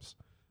 times.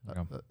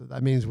 Yeah.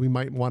 That means we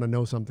might want to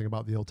know something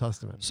about the Old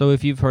Testament. So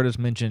if you've heard us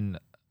mention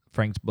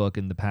Frank's book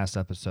in the past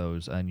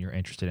episodes and you're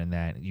interested in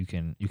that, you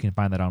can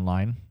find that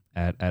online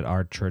at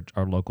our church,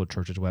 our local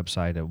church's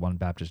website at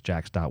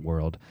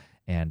onebaptistjacks.world,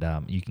 and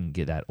you can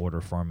get that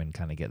order form and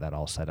kind of get that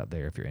all set up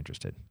there if you're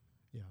interested.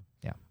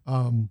 Yeah.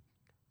 Of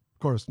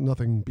course,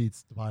 nothing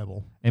beats the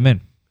Bible.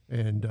 Amen.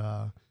 And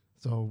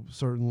so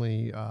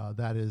certainly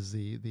that is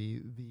the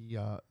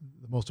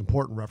most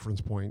important reference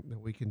point that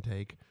we can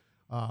take.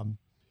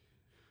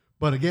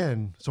 But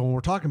again, so when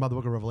we're talking about the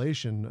book of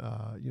Revelation,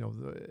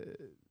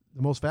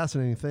 the most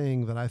fascinating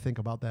thing that I think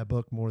about that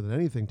book more than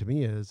anything to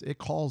me is it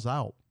calls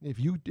out. If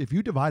you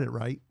divide it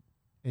right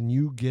and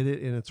you get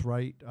it in its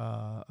right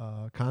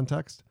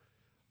context,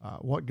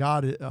 what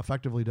God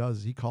effectively does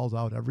is he calls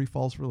out every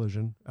false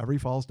religion, every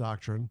false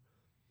doctrine,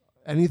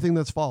 anything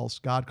that's false,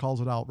 God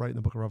calls it out right in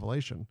the book of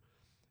Revelation.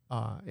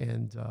 So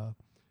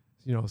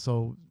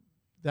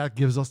that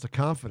gives us the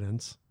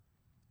confidence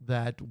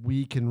that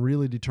we can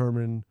really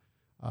determine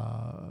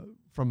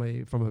from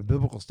a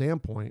biblical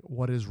standpoint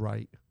what is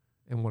right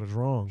and what is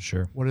wrong.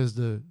 Sure. What is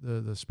the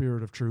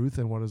spirit of truth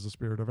and what is the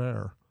spirit of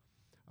error?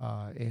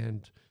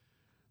 And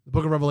the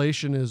book of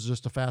Revelation is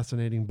just a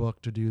fascinating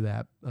book to do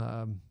that.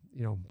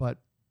 But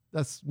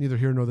that's neither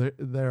here nor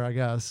there, I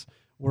guess.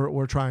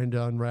 We're trying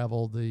to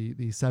unravel the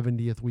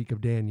 70th week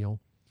of Daniel.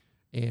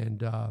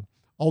 And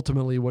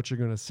ultimately what you're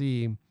going to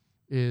see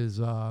is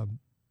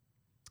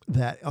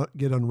that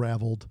get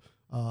unraveled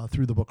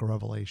through the book of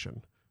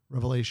Revelation.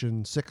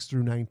 Revelation 6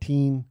 through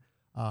 19,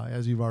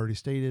 as you've already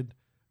stated.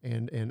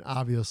 And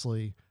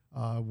obviously,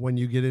 when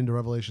you get into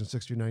Revelation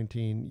 6 through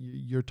 19,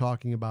 you're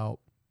talking about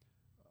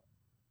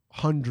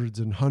hundreds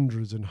and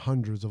hundreds and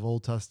hundreds of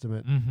Old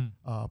Testament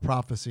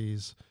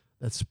prophecies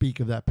that speak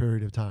of that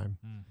period of time.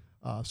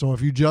 So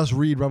if you just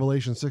read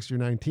Revelation 6 through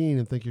 19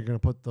 and think you're going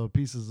to put the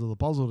pieces of the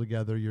puzzle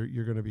together,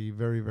 you're going to be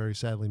very, very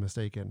sadly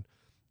mistaken.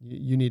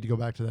 You need to go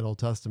back to that Old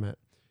Testament,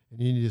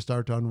 and you need to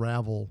start to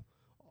unravel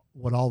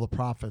what all the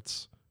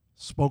prophets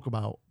spoke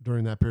about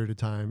during that period of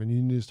time, and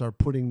you need to start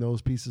putting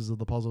those pieces of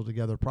the puzzle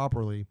together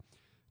properly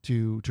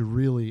to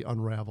really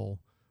unravel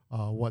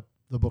what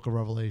the book of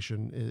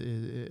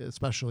Revelation,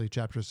 especially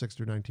chapters 6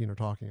 through 19, are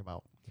talking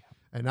about.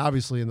 Yeah. And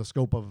obviously, in the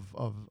scope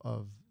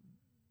of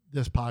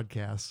this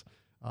podcast,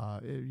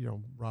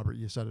 Robert,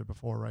 you said it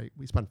before, right?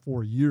 We spent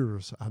 4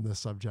 years on this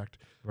subject,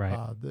 right?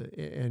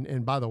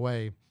 And by the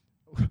way,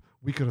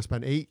 we could have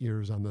spent 8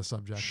 years on this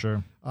subject.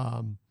 Sure.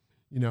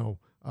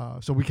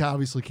 So we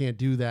obviously can't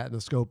do that in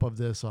the scope of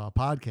this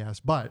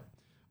podcast, but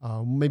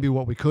maybe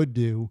what we could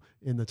do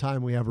in the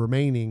time we have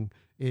remaining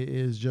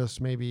is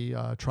just maybe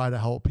try to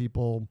help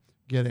people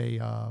get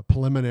a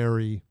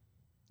preliminary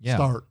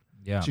start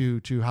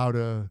to how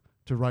to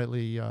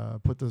rightly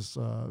put this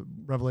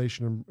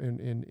revelation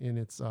in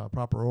its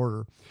proper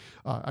order.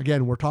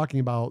 Again, we're talking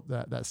about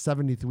that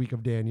 70th week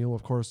of Daniel.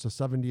 Of course, the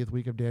 70th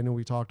week of Daniel,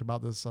 we talked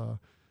about this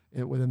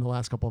within the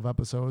last couple of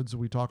episodes.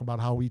 We talk about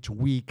how each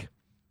week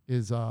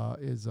is a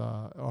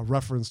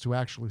reference to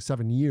actually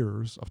 7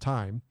 years of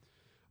time.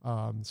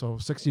 So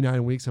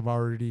 69 weeks have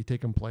already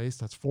taken place.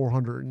 That's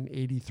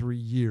 483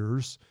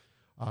 years.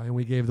 And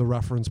we gave the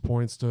reference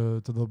points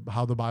to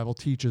how the Bible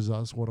teaches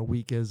us what a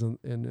week is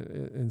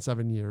in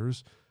 7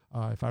 years.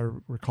 If I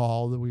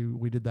recall, that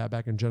we did that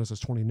back in Genesis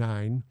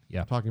 29,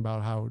 talking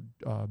about how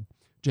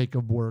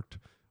Jacob worked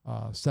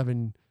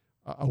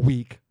a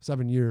week,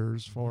 7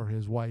 years for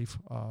his wife,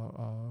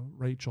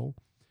 Rachel.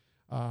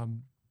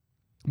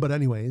 But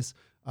anyways,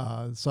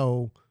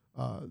 so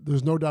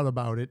there's no doubt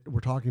about it. We're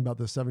talking about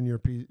the 7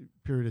 year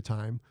period of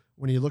time.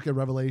 When you look at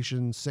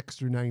Revelation 6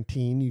 through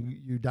 19,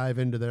 you dive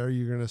into there,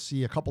 you're going to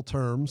see a couple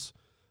terms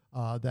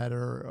that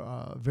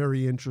are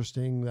very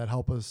interesting that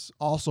help us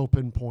also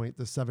pinpoint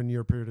the 7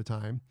 year period of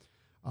time.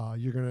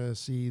 You're going to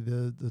see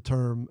the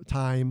term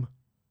time,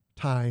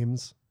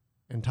 times,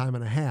 and time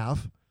and a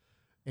half.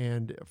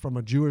 And from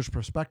a Jewish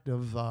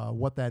perspective,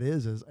 what that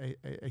is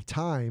a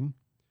time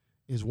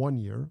is 1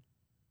 year.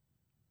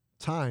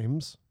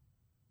 Times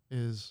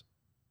is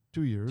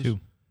 2 years. 2.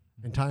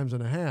 And times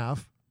and a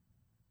half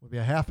would be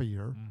a half a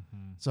year.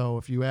 Mm-hmm. So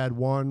if you add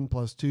 1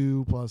 plus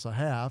 2 plus a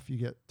half, you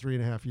get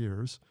 3.5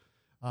 years.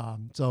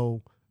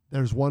 So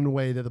there's one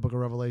way that the book of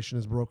Revelation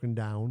is broken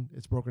down.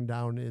 It's broken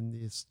down in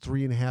these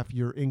 3.5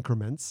 year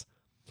increments.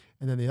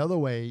 And then the other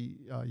way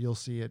you'll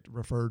see it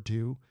referred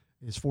to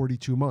is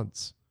 42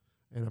 months.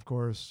 And of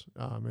course,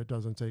 it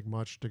doesn't take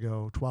much to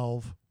go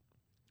 12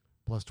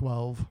 plus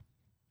 12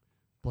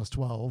 plus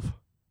 12,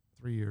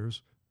 3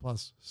 years,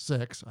 plus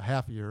 6, a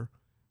half year,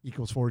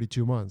 equals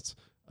 42 months.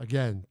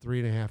 Again,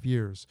 3.5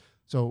 years.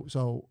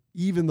 So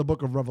even the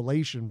book of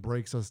Revelation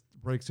breaks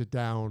it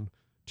down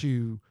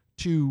to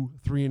 2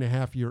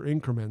 3.5 year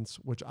increments,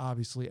 which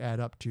obviously add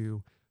up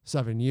to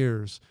 7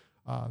 years.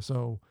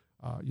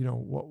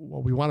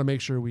 What we want to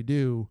make sure we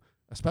do,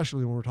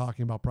 especially when we're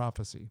talking about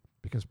prophecy,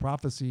 because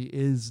prophecy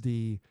is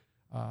the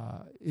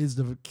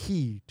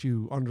key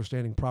to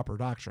understanding proper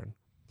doctrine.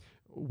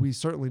 We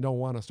certainly don't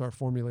want to start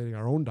formulating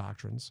our own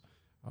doctrines.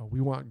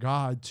 We want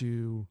God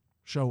to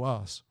show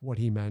us what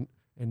he meant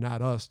and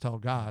not us tell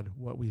God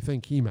what we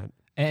think he meant.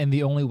 And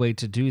the only way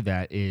to do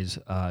that is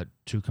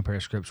to compare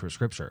Scripture with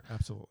Scripture.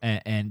 Absolutely.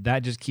 And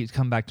that just keeps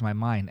coming back to my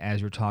mind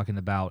as you're talking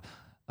about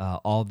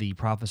all the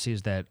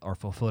prophecies that are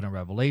fulfilled in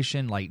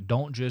Revelation. Like,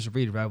 don't just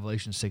read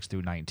Revelation 6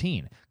 through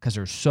 19, because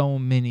there's so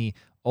many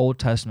Old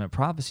Testament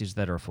prophecies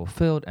that are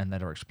fulfilled and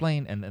that are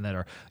explained, and that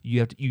are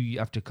you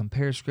have to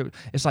compare Scripture.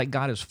 It's like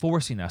God is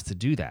forcing us to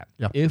do that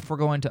if we're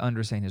going to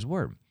understand His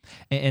Word,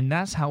 and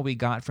that's how we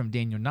got from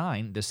Daniel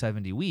 9, the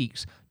 70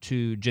 weeks,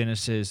 to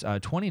Genesis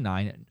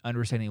 29,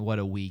 understanding what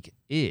a week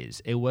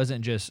is. It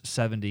wasn't just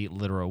 70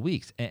 literal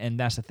weeks, and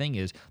that's the thing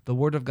is the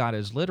Word of God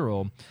is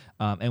literal,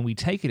 and we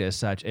take it as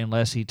such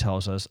unless He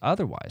tells us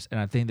otherwise.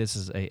 And I think this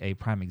is a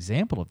prime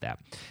example of that.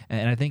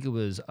 And I think it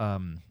was.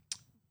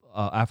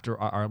 After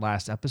our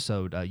last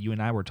episode, you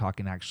and I were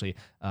talking actually,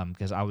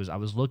 because I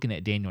was looking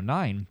at Daniel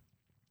 9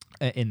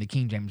 in the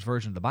King James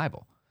Version of the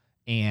Bible,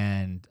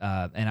 and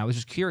I was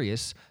just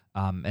curious,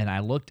 and I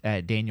looked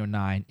at Daniel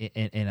 9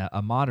 in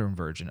a modern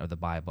version of the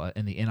Bible,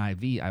 in the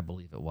NIV, I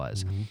believe it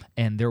was,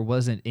 and there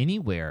wasn't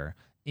anywhere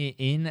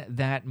in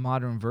that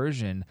modern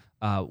version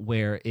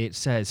where it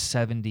says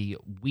 70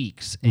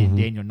 weeks in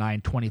Daniel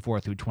 9, 24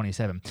 through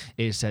 27.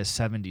 It says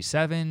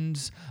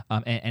 77s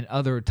and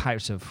other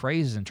types of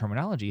phrases and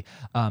terminology.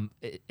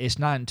 It's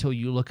not until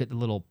you look at the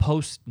little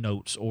post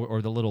notes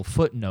or the little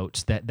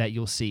footnotes that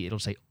you'll see it'll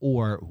say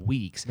or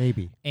weeks.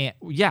 Maybe. And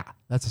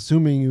that's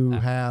assuming you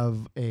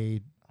have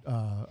a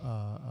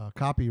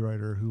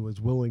copywriter who is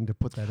willing to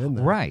put that in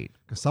there, right?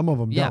 Because some of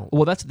them don't.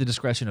 Well, that's the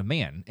discretion of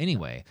man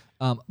anyway.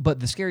 But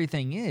the scary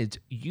thing is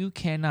you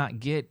cannot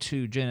get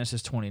to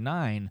Genesis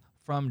 29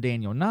 from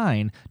Daniel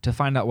 9 to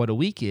find out what a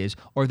week is,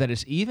 or that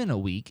it's even a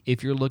week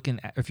if you're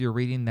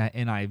reading that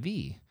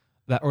NIV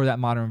or that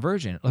modern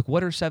version. Like,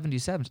 what are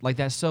 77s? Like,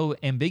 that's so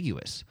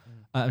ambiguous.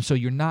 So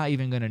you're not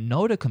even going to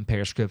know to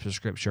compare Scripture to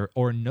Scripture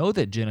or know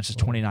that Genesis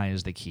 29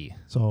 is the key.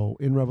 So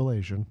in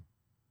Revelation,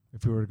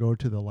 if we were to go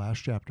to the last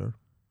chapter,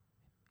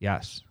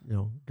 yes,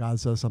 God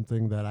says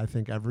something that I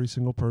think every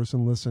single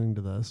person listening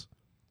to this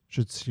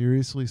should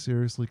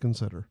seriously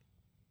consider.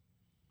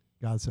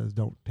 God says,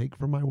 don't take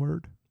from my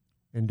word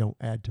and don't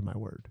add to my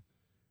word.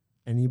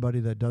 Anybody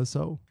that does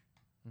so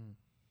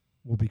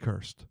will be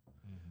cursed.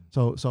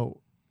 So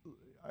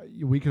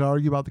we could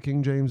argue about the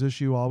King James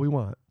issue all we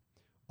want.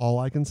 All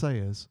I can say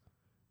is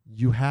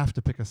you have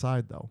to pick a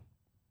side, though.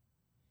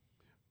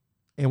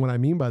 And what I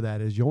mean by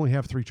that is you only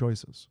have three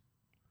choices.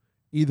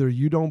 Either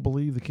you don't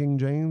believe the King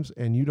James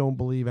and you don't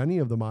believe any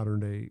of the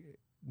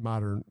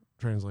modern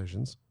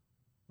translations.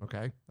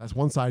 Okay, that's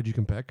one side you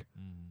can pick.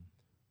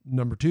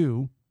 Number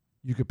two,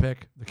 you could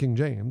pick the King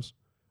James.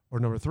 Or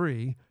number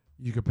three,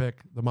 you could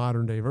pick the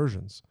modern day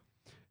versions.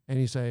 And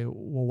you say,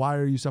 well, why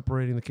are you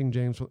separating the King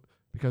James?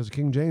 Because the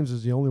King James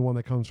is the only one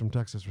that comes from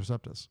Textus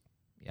Receptus.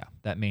 Yeah,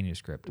 that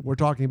manuscript. We're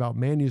talking about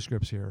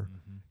manuscripts here.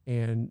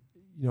 And,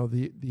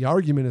 the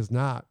argument is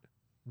not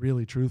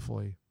really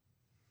truthfully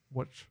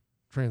which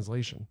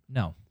translation.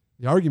 No.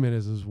 The argument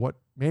is what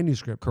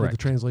manuscript did the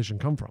translation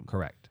come from?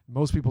 Correct.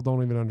 Most people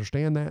don't even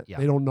understand that. Yeah.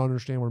 They don't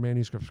understand where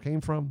manuscripts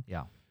came from.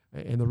 Yeah.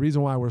 And the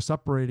reason why we're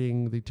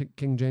separating the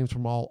King James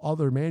from all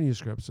other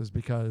manuscripts is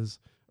because,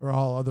 or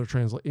all other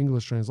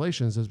English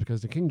translations, is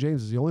because the King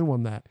James is the only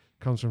one that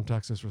comes from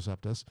Textus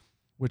Receptus,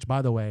 which,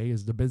 by the way,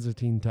 is the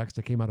Byzantine text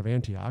that came out of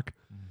Antioch.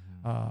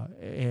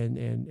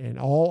 And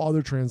all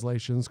other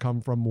translations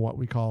come from what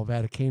we call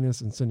Vaticanus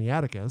and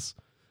Sinaiticus,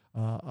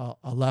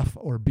 Aleph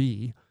or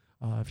B,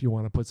 if you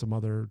want to put some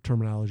other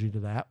terminology to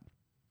that.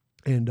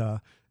 And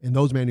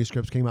those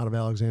manuscripts came out of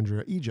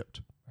Alexandria,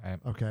 Egypt. Right.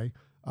 Okay.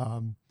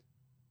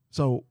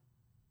 So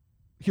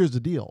here's the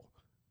deal.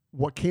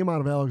 What came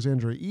out of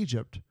Alexandria,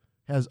 Egypt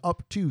has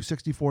up to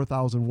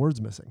 64,000 words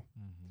missing.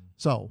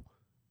 So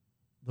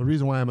the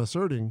reason why I'm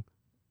asserting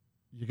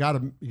you got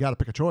to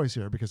pick a choice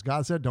here, because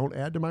God said, don't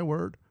add to my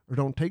word or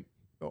don't take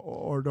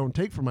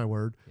from my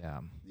word.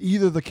 Yeah.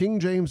 Either the King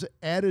James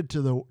added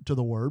to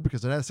the word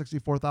because it has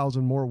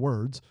 64,000 more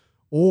words,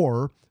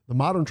 or the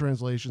modern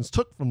translations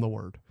took from the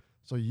word.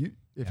 So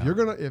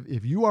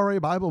if you are a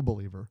Bible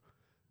believer,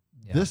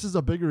 this is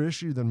a bigger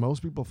issue than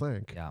most people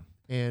think. Yeah.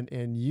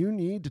 And you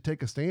need to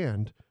take a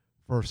stand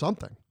for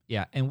something.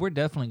 Yeah, and we're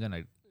definitely going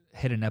to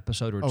hit an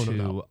episode or two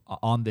no.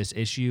 on this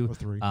issue. Or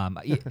three.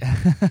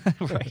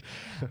 Right.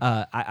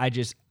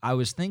 I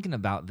was thinking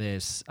about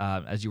this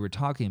as you were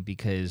talking,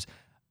 because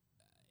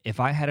if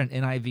I had an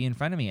NIV in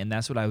front of me and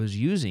that's what I was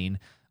using,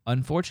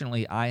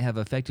 unfortunately, I have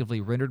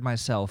effectively rendered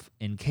myself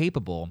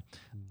incapable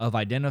of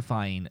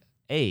identifying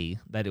A,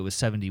 that it was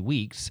 70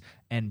 weeks,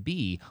 and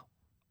B,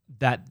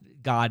 that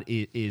God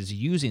is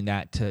using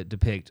that to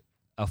depict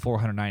a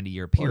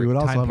 490-year period. Well, you would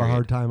also have a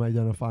hard time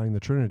identifying the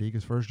Trinity,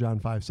 because 1 John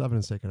 5:7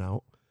 is taken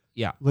out.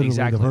 Yeah, literally,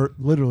 exactly.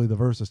 Literally, the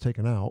verse is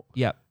taken out.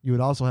 Yep. You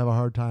would also have a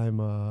hard time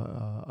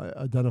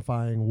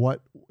identifying what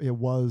it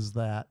was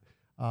that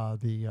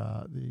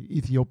the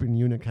Ethiopian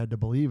eunuch had to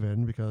believe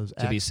in, because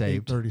to be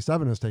saved.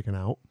 8:37 is taken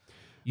out.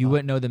 You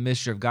wouldn't know the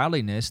mystery of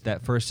godliness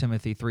that 1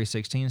 Timothy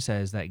 3:16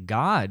 says, that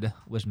God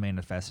was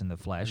manifest in the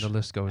flesh. And the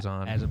list goes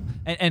on.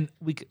 And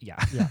we could, Yeah.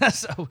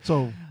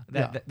 so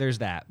there's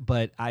that.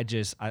 But I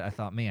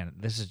thought, man,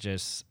 this is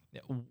just,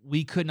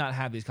 we could not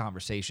have these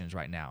conversations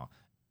right now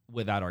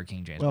without our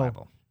King James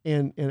Bible.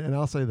 And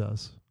I'll say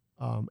this,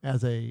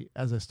 as a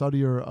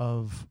studier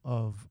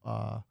of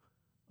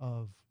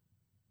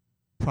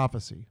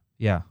prophecy.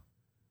 Yeah.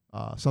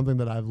 Something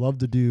that I've loved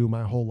to do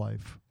my whole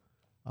life.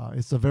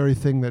 It's the very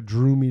thing that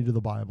drew me to the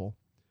Bible.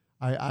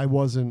 I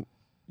wasn't,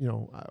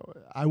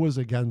 I was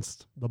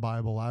against the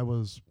Bible. I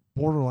was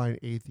borderline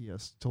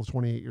atheist till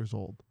 28 years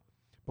old.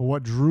 But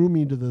what drew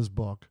me to this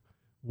book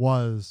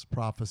was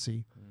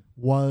prophecy,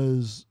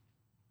 was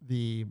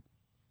the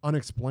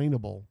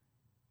unexplainable,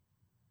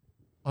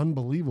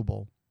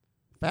 unbelievable,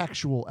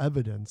 factual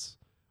evidence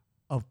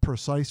of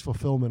precise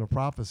fulfillment of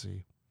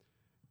prophecy.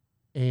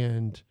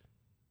 And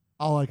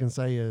all I can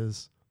say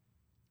is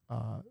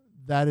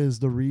that is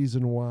the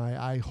reason why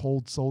I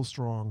hold so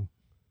strong.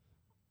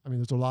 I mean,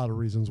 there's a lot of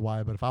reasons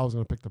why, but if I was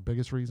going to pick the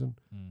biggest reason,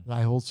 that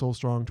I hold so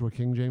strong to a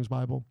King James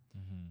Bible,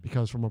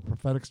 because from a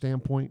prophetic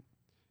standpoint,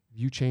 if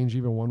you change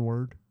even one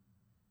word,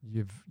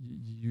 you've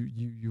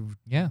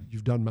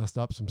done messed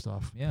up some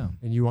stuff. Yeah.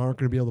 And you aren't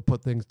going to be able to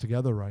put things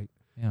together right.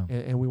 Yeah.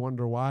 And we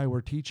wonder why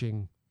we're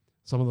teaching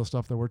some of the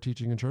stuff that we're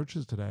teaching in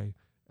churches today.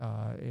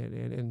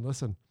 And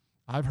listen,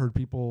 I've heard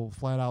people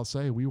flat out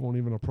say we won't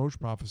even approach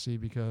prophecy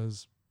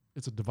because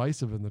it's a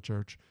divisive in the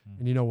church.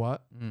 And you know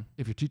what?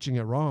 If you're teaching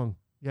it wrong,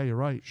 yeah, you're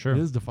right. Sure. It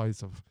is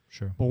divisive.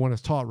 Sure. But when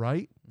it's taught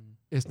right,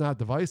 it's not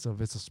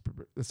divisive. It's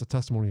a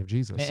testimony of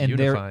Jesus. And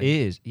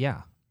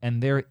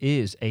there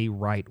is a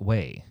right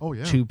way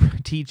to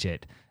teach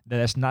it.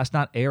 That's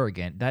not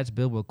arrogant. That's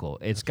biblical.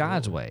 It's Absolutely.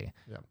 God's way,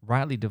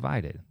 rightly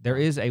divided. There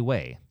is a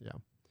way. Yeah.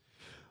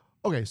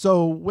 Okay,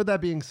 so with that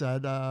being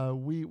said,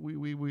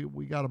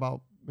 we got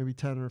about maybe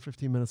 10 or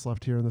 15 minutes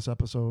left here in this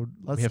episode.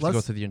 We have to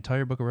go through the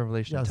entire book of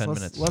Revelation in 10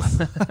 minutes.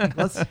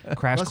 Let's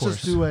Crash course.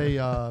 Just do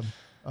a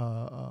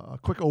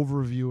quick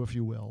overview, if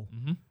you will.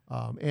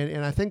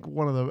 And I think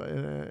one of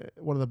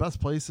the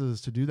best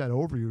places to do that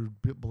overview,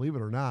 believe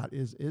it or not,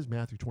 is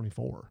Matthew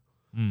 24.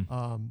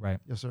 Right.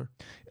 Yes, sir.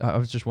 I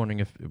was just wondering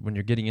if, when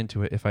you're getting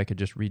into it, if I could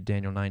just read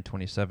Daniel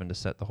 9:27 to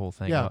set the whole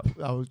thing up.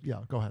 Go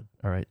ahead.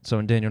 All right. So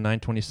in Daniel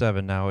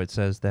 9:27, now it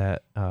says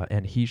that,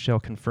 and he shall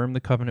confirm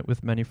the covenant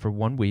with many for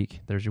 1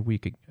 week. There's your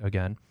week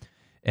again.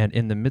 And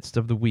in the midst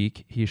of the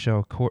week, he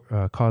shall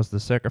cause the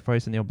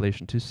sacrifice and the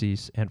oblation to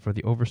cease, and for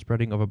the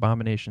overspreading of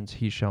abominations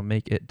he shall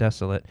make it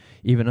desolate,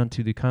 even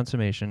unto the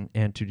consummation,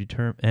 and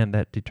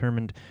that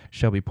determined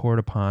shall be poured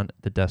upon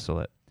the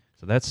desolate.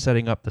 So that's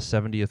setting up the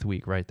 70th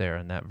week right there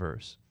in that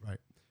verse. Right.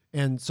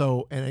 And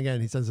again,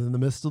 he says in the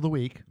midst of the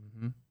week,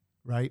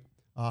 right?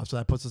 So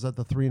that puts us at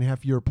the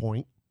 3.5 year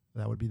point.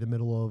 That would be the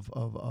middle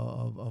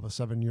of a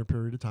 7 year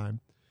period of time.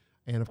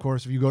 And of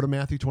course, if you go to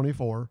Matthew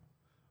 24,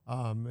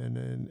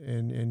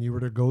 and you were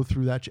to go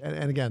through that,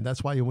 and again,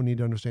 that's why you would need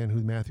to understand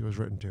who Matthew was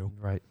written to,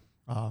 Right.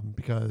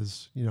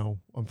 Because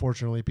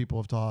unfortunately, people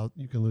have taught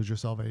you can lose your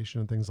salvation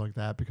and things like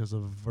that because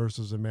of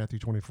verses in Matthew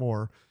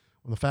 24.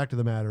 When the fact of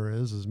the matter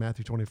is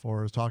Matthew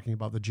 24 is talking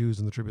about the Jews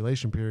in the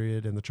tribulation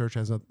period, and the church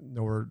has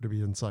nowhere to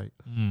be in sight.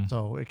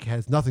 So it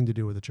has nothing to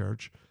do with the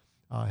church.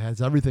 It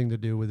has everything to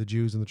do with the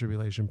Jews in the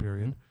tribulation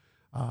period.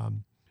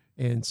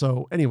 And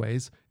so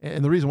anyways,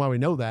 and the reason why we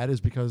know that is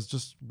because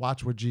just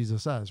watch what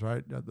Jesus says,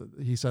 right?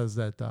 He says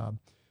that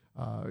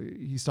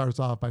he starts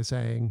off by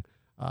saying,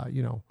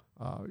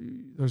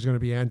 there's going to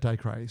be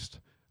Antichrist.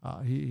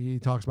 He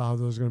talks about how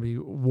there's going to be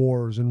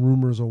wars and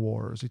rumors of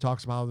wars. He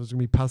talks about how there's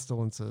going to be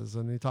pestilences,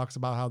 and he talks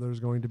about how there's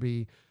going to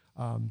be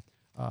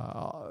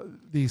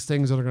these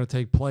things that are going to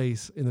take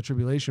place in the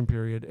tribulation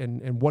period.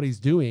 And what he's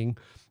doing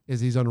is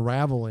he's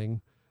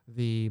unraveling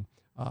the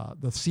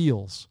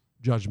seals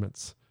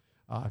judgments.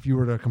 If you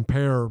were to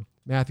compare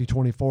Matthew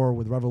 24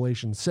 with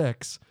Revelation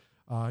 6,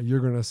 you're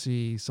going to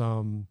see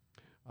some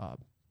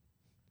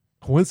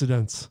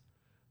coincidence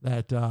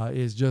that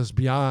is just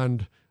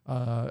beyond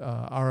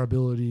our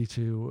ability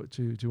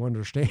to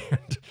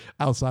understand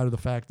outside of the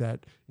fact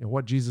that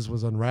what Jesus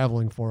was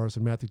unraveling for us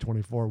in Matthew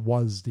 24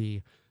 was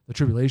the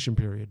tribulation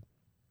period.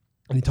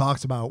 And he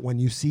talks about when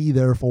you see,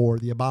 therefore,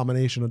 the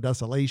abomination of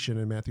desolation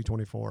in Matthew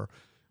 24.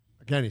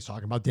 Again, he's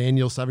talking about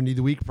Daniel's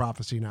 70-week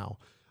prophecy now.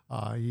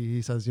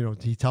 He says,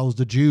 he tells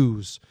the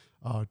Jews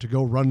to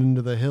go run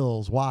into the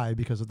hills. Why?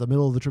 Because at the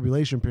middle of the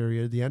tribulation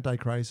period, the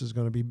Antichrist is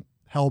going to be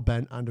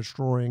hell-bent on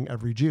destroying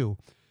every Jew.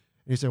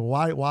 And you say,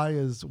 well, why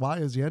is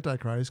the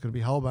Antichrist going to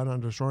be hell-bent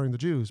on destroying the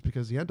Jews?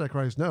 Because the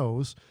Antichrist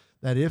knows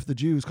that if the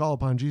Jews call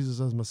upon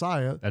Jesus as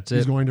Messiah,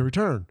 he's going to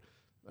return.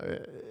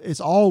 The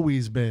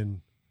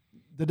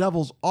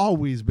devil's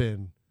always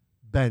been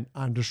bent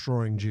on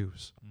destroying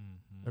Jews.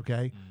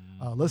 Okay?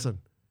 Listen.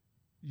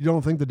 You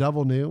don't think the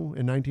devil knew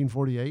in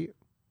 1948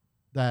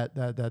 that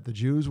the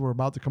Jews were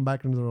about to come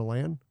back into their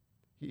land?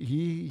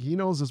 He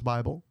knows this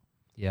Bible.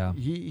 Yeah.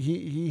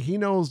 He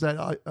knows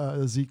that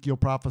Ezekiel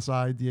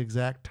prophesied the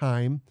exact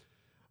time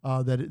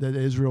that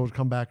Israel would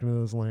come back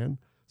into this land.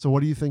 So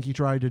what do you think he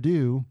tried to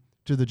do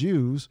to the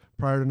Jews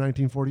prior to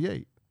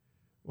 1948?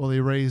 Well,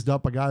 he raised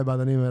up a guy by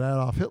the name of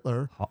Adolf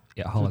Hitler.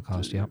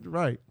 Holocaust.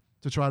 Right,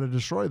 to try to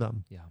destroy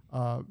them. Yeah.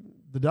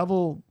 The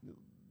devil.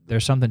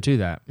 There's something to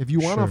that. If you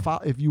want to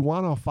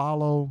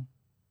follow,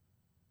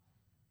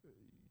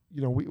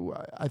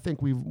 I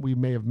think we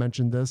may have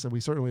mentioned this, and we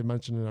certainly have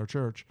mentioned it in our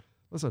church.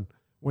 Listen,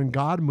 when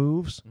God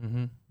moves,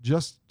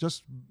 just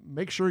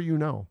make sure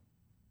the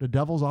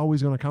devil's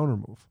always going to counter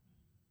move.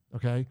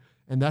 Okay,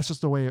 and that's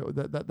just the way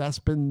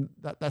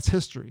that's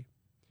history.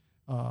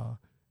 But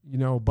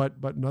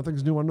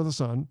nothing's new under the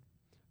sun.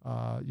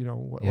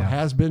 What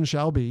has been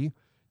shall be.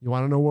 You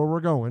want to know where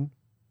we're going?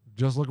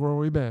 Just look where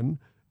we've been.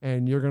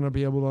 And you're going to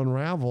be able to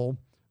unravel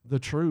the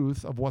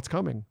truth of what's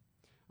coming.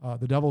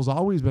 The devil's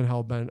always been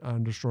hell-bent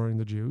on destroying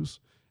the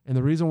Jews. And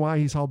the reason why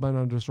he's hell-bent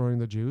on destroying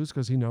the Jews,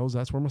 because he knows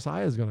that's where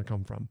Messiah is going to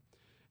come from.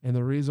 And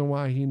the reason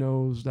why he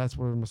knows that's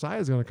where Messiah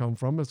is going to come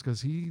from is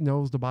because he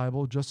knows the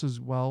Bible just as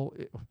well.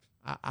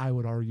 I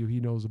would argue he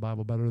knows the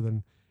Bible better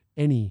than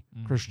any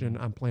Christian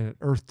on planet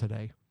Earth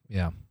today.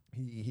 Yeah.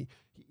 He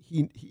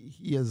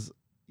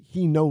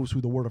knows who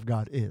the Word of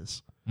God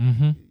is.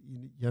 You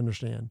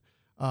understand?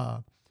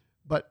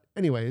 But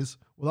anyways,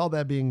 with all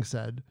that being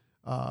said,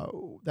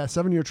 that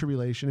 7-year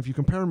tribulation, if you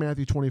compare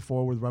Matthew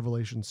 24 with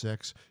Revelation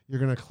 6, you're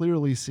going to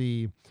clearly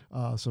see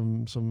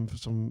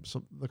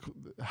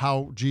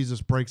how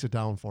Jesus breaks it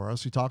down for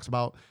us. He talks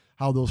about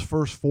how those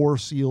first 4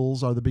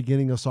 seals are the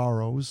beginning of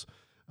sorrows.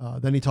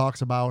 Then he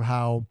talks about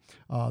how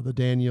the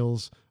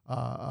Daniels,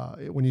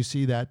 when you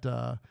see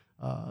that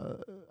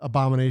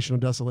abomination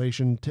of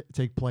desolation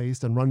take place,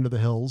 then run to the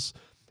hills.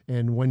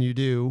 And when you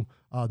do,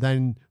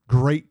 then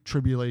great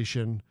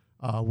tribulation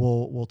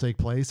will take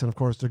place. And of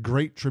course, the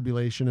great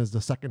tribulation is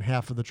the second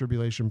half of the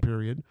tribulation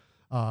period,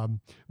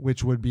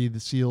 which would be the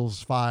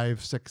seals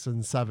 5, 6,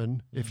 and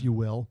 7, if you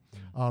will,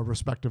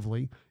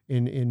 respectively,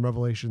 in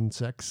Revelation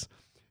 6.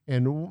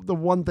 And the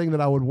one thing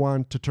that I would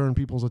want to turn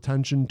people's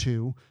attention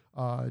to,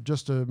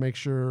 just to make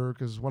sure,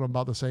 because what I'm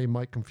about to say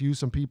might confuse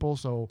some people.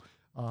 So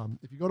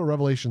if you go to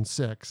Revelation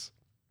 6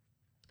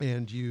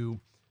 and you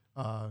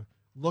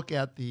look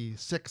at the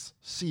 6th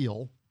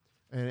seal,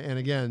 And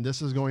again,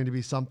 this is going to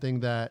be something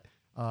that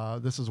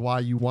this is why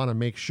you want to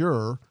make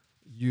sure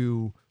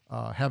you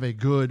have a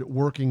good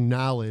working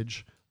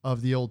knowledge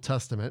of the Old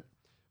Testament.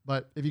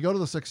 But if you go to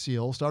the sixth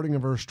seal, starting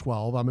in verse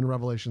 12, I'm in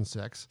Revelation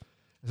 6.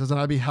 It says, "And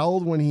I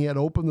beheld when he had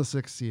opened the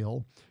sixth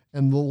seal,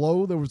 and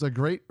lo, there was a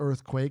great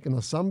earthquake, and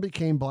the sun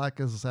became black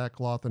as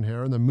sackcloth and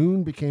hair, and the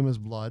moon became as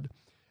blood,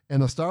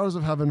 and the stars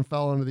of heaven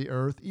fell unto the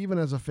earth, even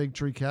as a fig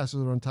tree casts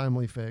her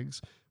untimely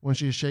figs, when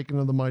she is shaken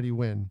of the mighty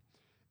wind.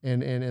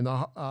 And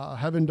the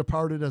heaven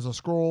departed as a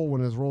scroll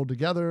when it is rolled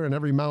together, and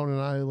every mountain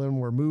and island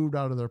were moved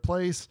out of their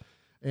place,"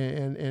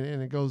 and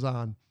it goes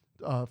on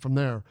from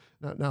there.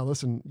 Now,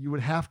 listen, you would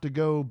have to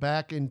go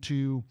back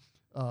into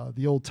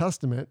the Old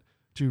Testament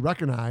to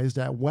recognize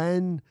that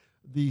when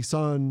the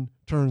sun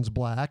turns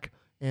black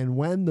and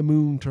when the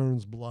moon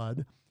turns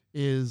blood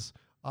is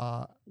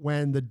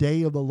when the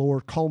day of the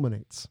Lord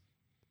culminates.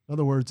 In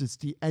other words, it's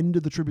the end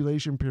of the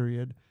tribulation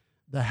period.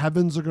 The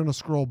heavens are going to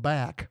scroll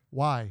back.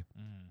 Why?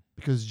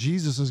 Because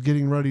Jesus is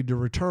getting ready to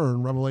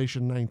return,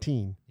 Revelation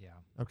 19. Yeah.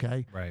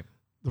 Okay? Right.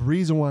 The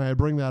reason why I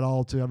bring that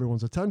all to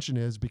everyone's attention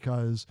is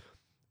because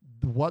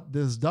what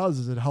this does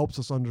is it helps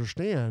us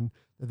understand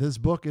that this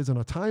book isn't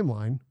a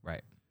timeline.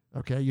 Right.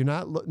 Okay? You're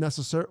not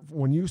necessarily,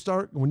 when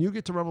you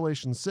get to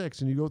Revelation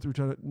 6 and you go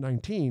through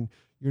 19,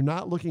 you're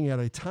not looking at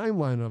a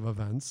timeline of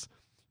events.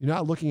 You're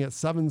not looking at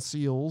 7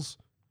 seals,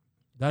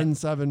 then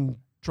 7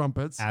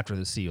 trumpets. After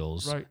the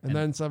seals. Right. And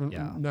then 7.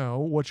 Yeah. No,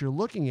 what you're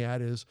looking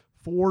at is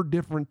 4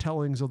 different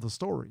tellings of the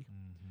story.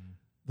 Mm-hmm.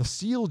 The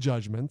seal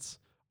judgments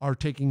are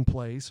taking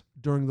place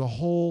during the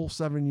whole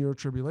 7-year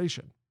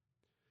tribulation.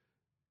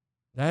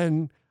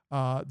 Then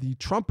the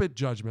trumpet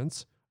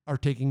judgments are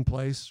taking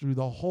place through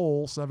the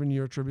whole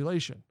 7-year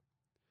tribulation,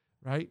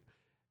 right?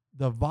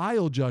 The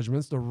vial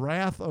judgments, the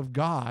wrath of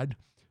God,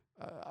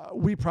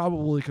 we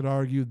probably could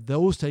argue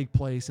those take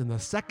place in the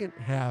second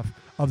half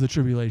of the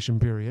tribulation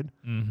period.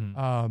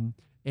 Mm-hmm.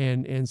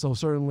 And so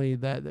certainly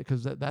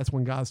because that's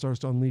when God starts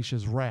to unleash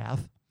his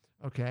wrath.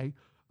 Okay.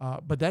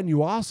 But then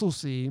you also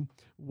see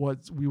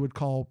what we would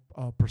call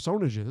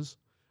personages.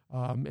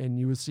 And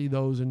you would see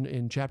those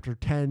in chapter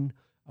 10,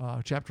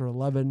 chapter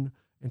 11,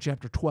 and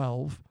chapter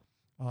 12.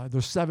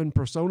 There's 7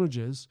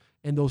 personages,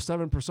 and those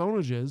 7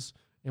 personages,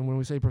 and when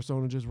we say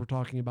personages, we're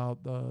talking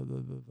about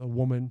the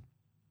woman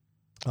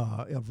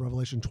of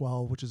Revelation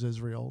 12, which is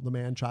Israel, the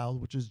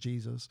man-child, which is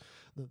Jesus,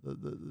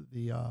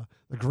 the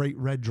great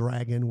red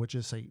dragon, which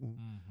is Satan,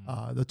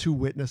 the 2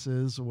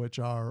 witnesses, which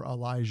are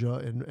Elijah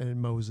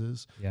and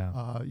Moses.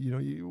 Yeah.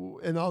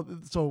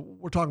 So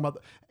we're talking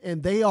about,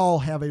 and they all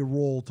have a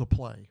role to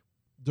play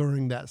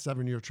during that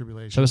 7-year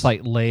tribulation. So it's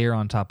like layer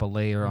on top of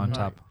layer on Right.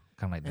 top,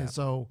 kind of like that.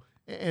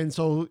 And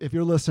so if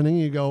you're listening,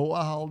 you go,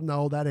 well,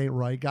 no, that ain't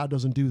right. God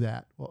doesn't do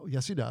that. Well,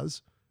 yes, he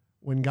does.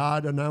 When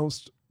God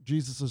announced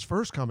Jesus'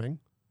 first coming,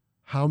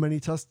 how many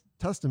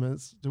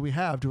testaments do we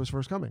have to his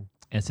first coming?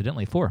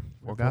 Incidentally, 4.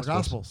 4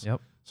 Gospels.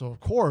 Yep. So of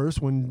course,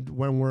 when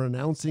we're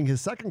announcing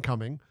his second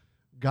coming,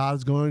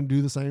 God's going to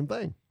do the same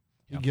thing.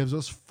 He Yep. gives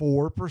us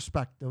 4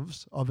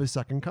 perspectives of his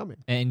second coming.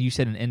 And you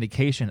said an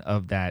indication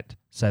of that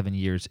 7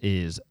 years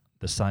is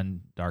the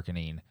sun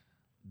darkening,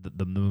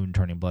 the moon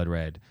turning blood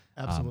red.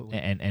 Absolutely.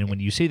 And when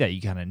you see that,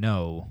 you kind of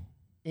know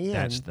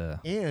that's the...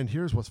 And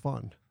here's what's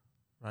fun,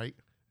 right?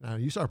 Now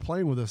you start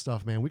playing with this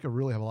stuff, man. We could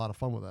really have a lot of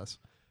fun with this,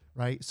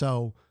 right?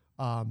 So,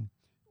 when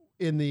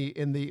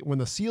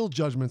the seal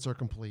judgments are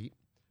complete,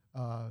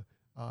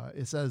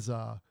 it says,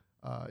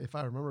 if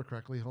I remember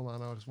correctly, hold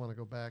on, I just want to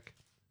go back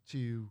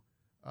to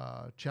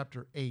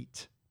chapter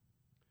 8,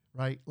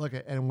 right? Look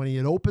at, and when he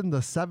had opened the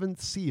 7th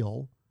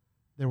seal,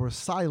 there was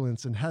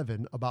silence in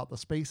heaven about the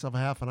space of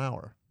half an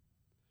hour.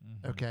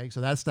 Mm-hmm. Okay,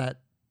 so that's that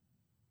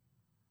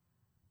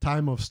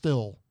time of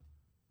still.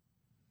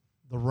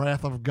 The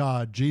wrath of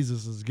God.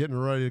 Jesus is getting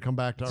ready to come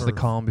back to It's earth. the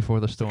calm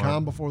before the storm. The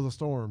calm before the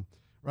storm,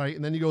 right?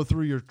 And then you go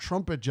through your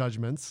trumpet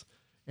judgments,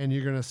 and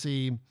you're going to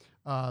see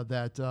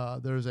that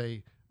there's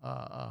a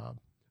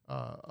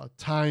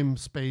time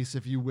space,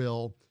 if you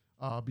will,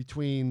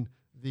 between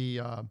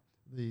the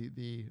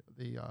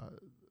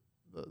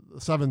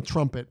 7th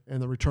trumpet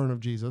and the return of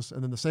Jesus,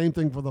 and then the same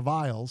thing for the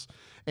vials.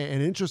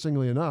 And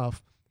interestingly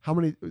enough, how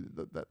many?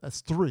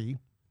 That's 3,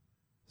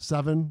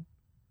 7,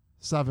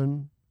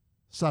 7,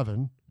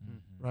 7.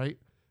 Mm-hmm. Right?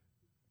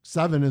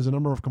 7 is a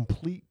number of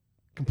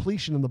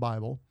completion in the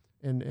Bible,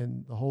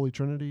 and the Holy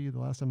Trinity. The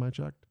last time I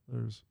checked,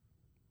 there's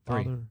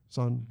 3. Father,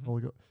 Son, Mm-hmm.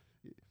 Holy Ghost.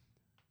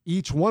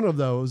 Each one of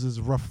those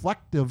is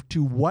reflective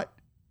to what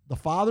the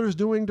Father is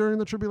doing during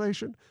the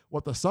tribulation,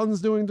 what the Son's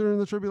doing during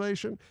the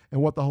tribulation,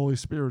 and what the Holy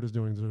Spirit is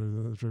doing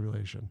during the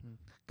tribulation.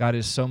 God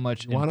is so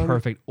much You wanna in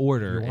perfect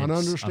order. You want to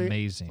It's understand?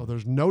 amazing. So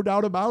there's no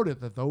doubt about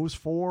it that those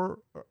 4,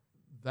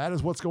 that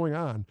is what's going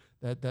on.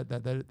 That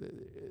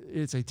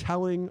it's a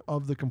telling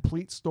of the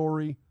complete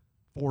story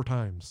 4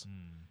 times.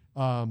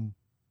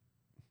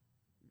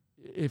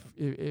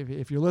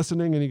 If you're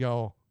listening and you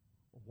go,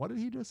 what did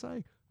he just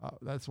say?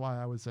 That's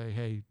why I would say,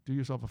 hey, do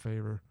yourself a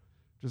favor,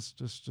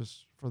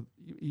 just for,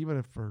 even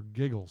if for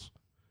giggles,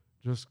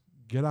 just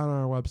get on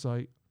our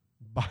website,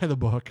 buy the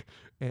book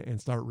and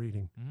start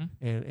reading.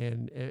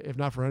 And if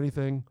not for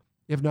anything,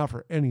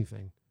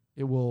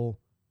 it will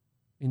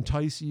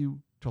entice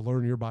you to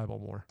learn your Bible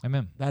more.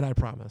 Amen. That I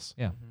promise.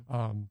 Yeah.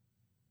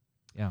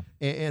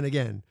 And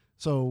again,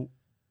 so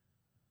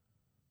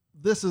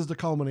this is the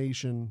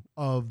culmination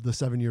of the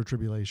 7-year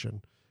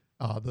tribulation,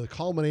 the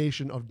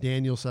culmination of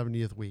Daniel's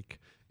 70th week.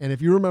 And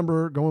if you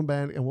remember, going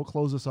back, and we'll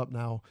close this up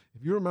now,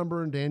 if you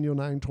remember in Daniel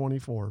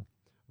 9:24,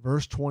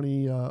 verse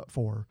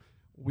 24,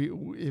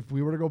 if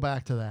we were to go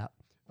back to that,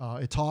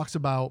 it talks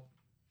about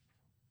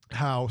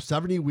how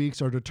 70 weeks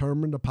are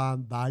determined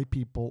upon thy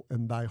people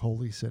and thy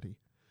holy city.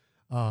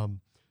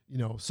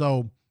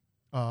 So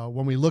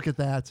when we look at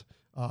that,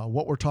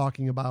 what we're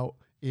talking about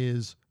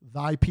is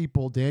thy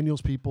people,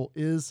 Daniel's people,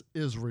 is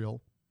Israel,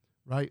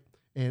 right?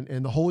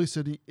 And the holy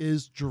city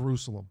is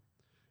Jerusalem.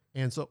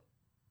 And so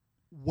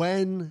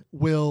when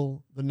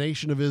will the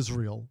nation of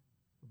Israel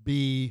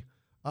be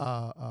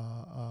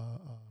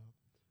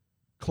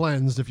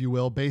cleansed, if you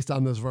will, based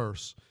on this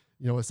verse?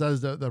 It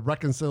says the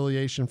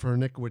reconciliation for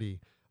iniquity,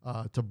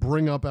 to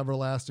bring up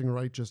everlasting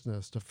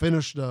righteousness, to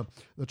finish the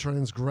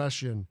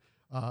transgression,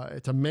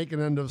 to make an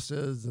end of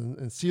sins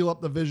and seal up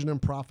the vision and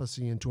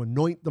prophecy, and to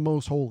anoint the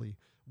most holy.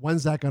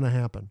 When's that going to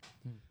happen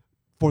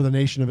for the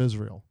nation of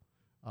Israel?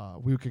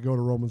 We could go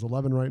to Romans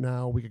 11 right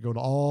now. We could go to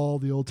all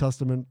the Old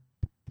Testament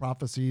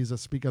prophecies that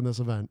speak on this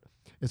event.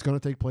 It's going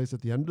to take place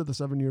at the end of the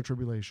 7-year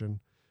tribulation,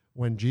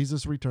 when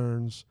Jesus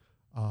returns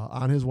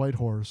on his white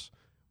horse,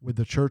 with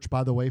the church,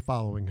 by the way,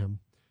 following him.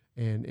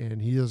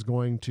 And he is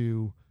going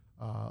to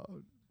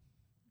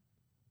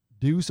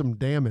do some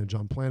damage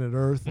on planet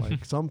Earth.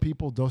 Like some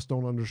people just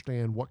don't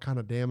understand what kind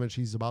of damage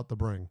he's about to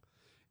bring.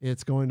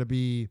 It's going to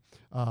be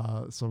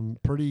some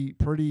pretty,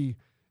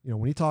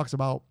 when he talks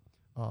about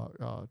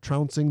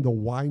trouncing the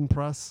wine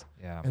press,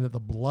 and that the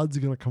blood's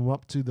going to come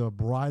up to the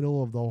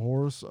bridle of the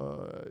horse,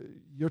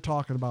 you're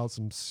talking about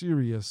some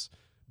serious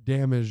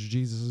damage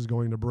Jesus is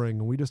going to bring.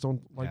 And we just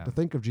don't like to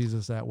think of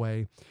Jesus that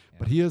way.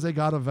 But he is a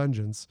God of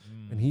vengeance,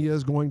 and he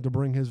is going to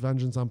bring his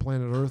vengeance on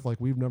planet Earth like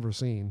we've never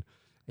seen.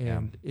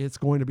 And it's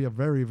going to be a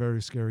very,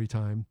 very scary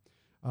time.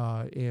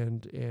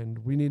 And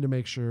we need to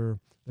make sure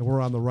that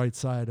we're on the right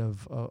side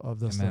of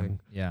this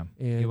thing. Yeah.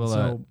 And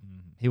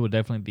he will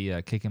definitely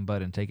be kicking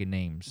butt and taking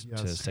names,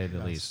 to say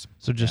the least.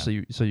 So just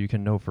so you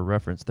can know for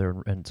reference there,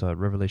 in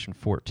Revelation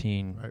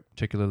 14,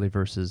 particularly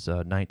verses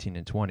 19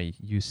 and 20,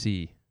 you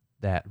see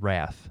that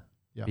wrath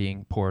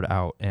being poured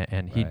out,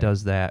 and he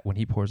does that. When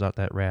he pours out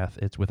that wrath,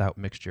 it's without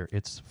mixture.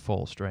 It's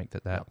full strength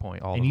at that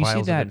point. All the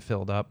vials have been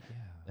filled up,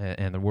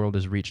 and the world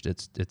has reached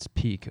its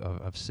peak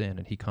of sin,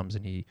 and he comes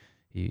and he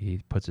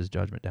puts his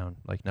judgment down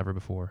like never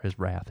before. His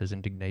wrath, his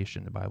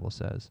indignation, the Bible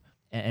says.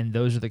 And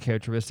those are the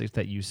characteristics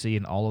that you see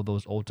in all of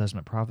those Old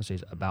Testament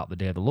prophecies about the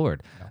day of the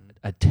Lord.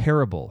 A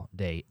terrible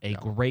day, a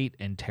great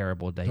and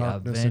terrible day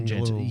of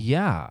vengeance.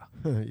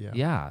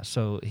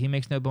 So he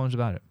makes no bones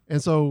about it.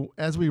 And so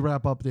as we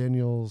wrap up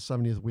Daniel's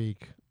 70th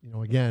week,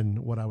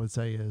 again, what I would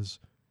say is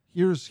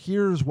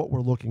here's what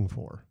we're looking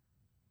for.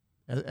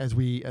 As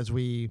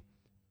we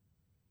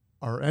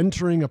are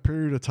entering a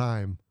period of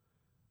time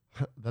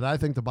that I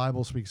think the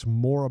Bible speaks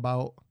more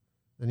about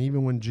than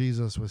even when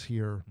Jesus was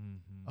here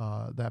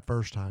that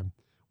first time.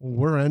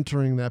 We're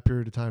entering that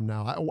period of time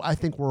now. I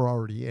think we're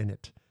already in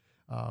it.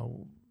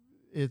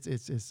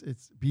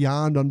 It's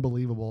beyond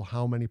unbelievable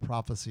how many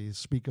prophecies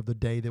speak of the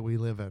day that we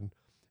live in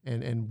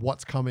and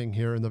what's coming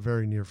here in the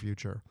very near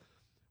future.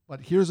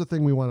 But here's the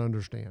thing we want to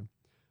understand.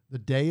 The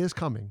day is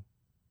coming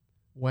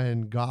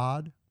when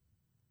God,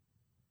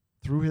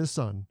 through his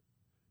Son,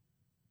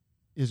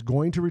 is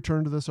going to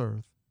return to this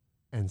earth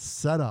and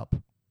set up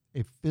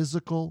a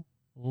physical,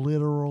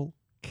 literal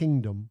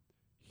kingdom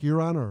here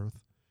on earth,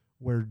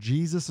 where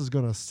Jesus is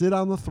going to sit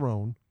on the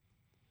throne,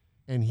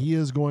 and he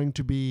is going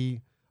to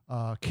be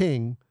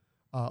king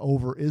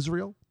over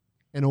Israel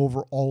and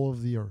over all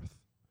of the earth.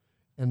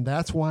 And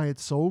that's why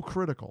it's so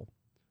critical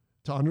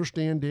to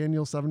understand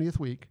Daniel's 70th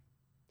week.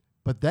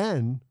 But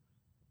then,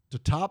 to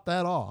top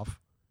that off,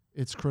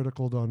 it's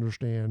critical to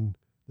understand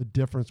the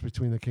difference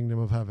between the kingdom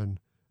of heaven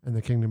and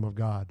the kingdom of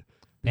God.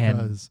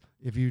 Because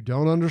if you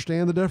don't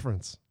understand the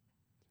difference,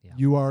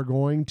 you are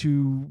going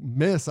to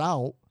miss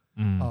out,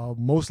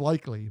 most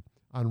likely,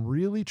 on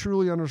really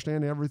truly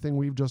understanding everything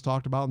we've just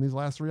talked about in these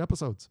last 3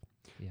 episodes.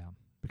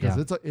 Because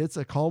it's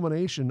a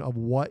culmination of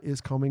what is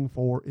coming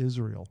for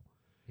Israel.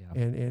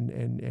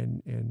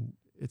 And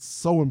it's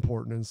so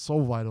important and so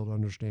vital to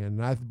understand.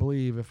 And I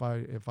believe, if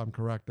I'm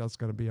correct, that's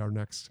going to be our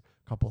next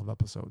couple of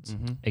episodes.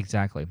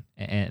 Exactly.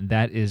 And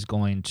that is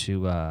going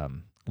to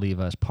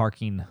leave us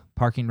parking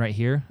right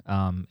here,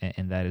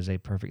 and that is a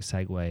perfect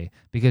segue,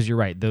 because you're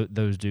right,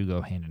 those do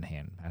go hand in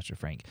hand, Pastor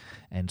Frank.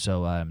 And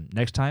so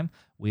next time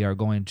we are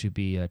going to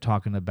be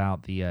talking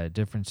about the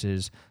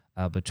differences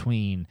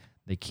between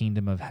the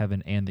kingdom of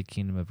heaven and the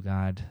kingdom of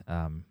God,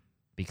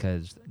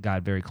 because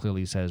God very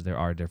clearly says there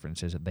are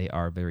differences. They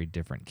are very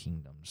different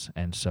kingdoms.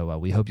 And so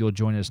we hope you'll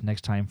join us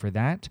next time for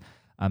that.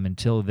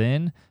 Until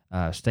then,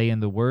 stay in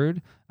the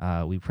Word.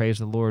 We praise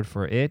the Lord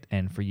for it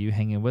and for you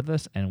hanging with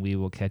us, and we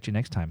will catch you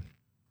next time.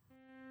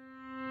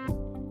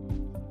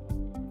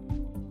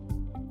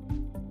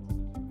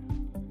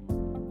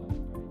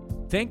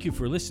 Thank you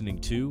for listening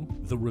to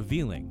The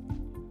Revealing,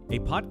 a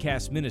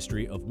podcast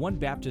ministry of One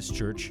Baptist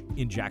Church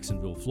in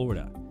Jacksonville,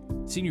 Florida.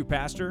 Senior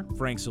Pastor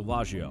Frank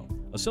Salvaggio,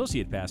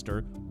 Associate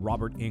Pastor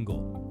Robert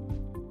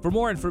Engel. For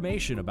more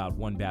information about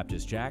One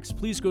Baptist Jax,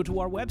 please go to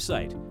our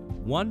website,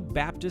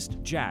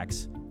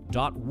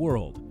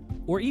 onebaptistjax.world,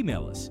 or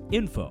email us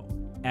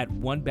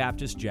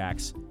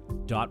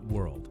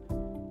info@onebaptistjax.world.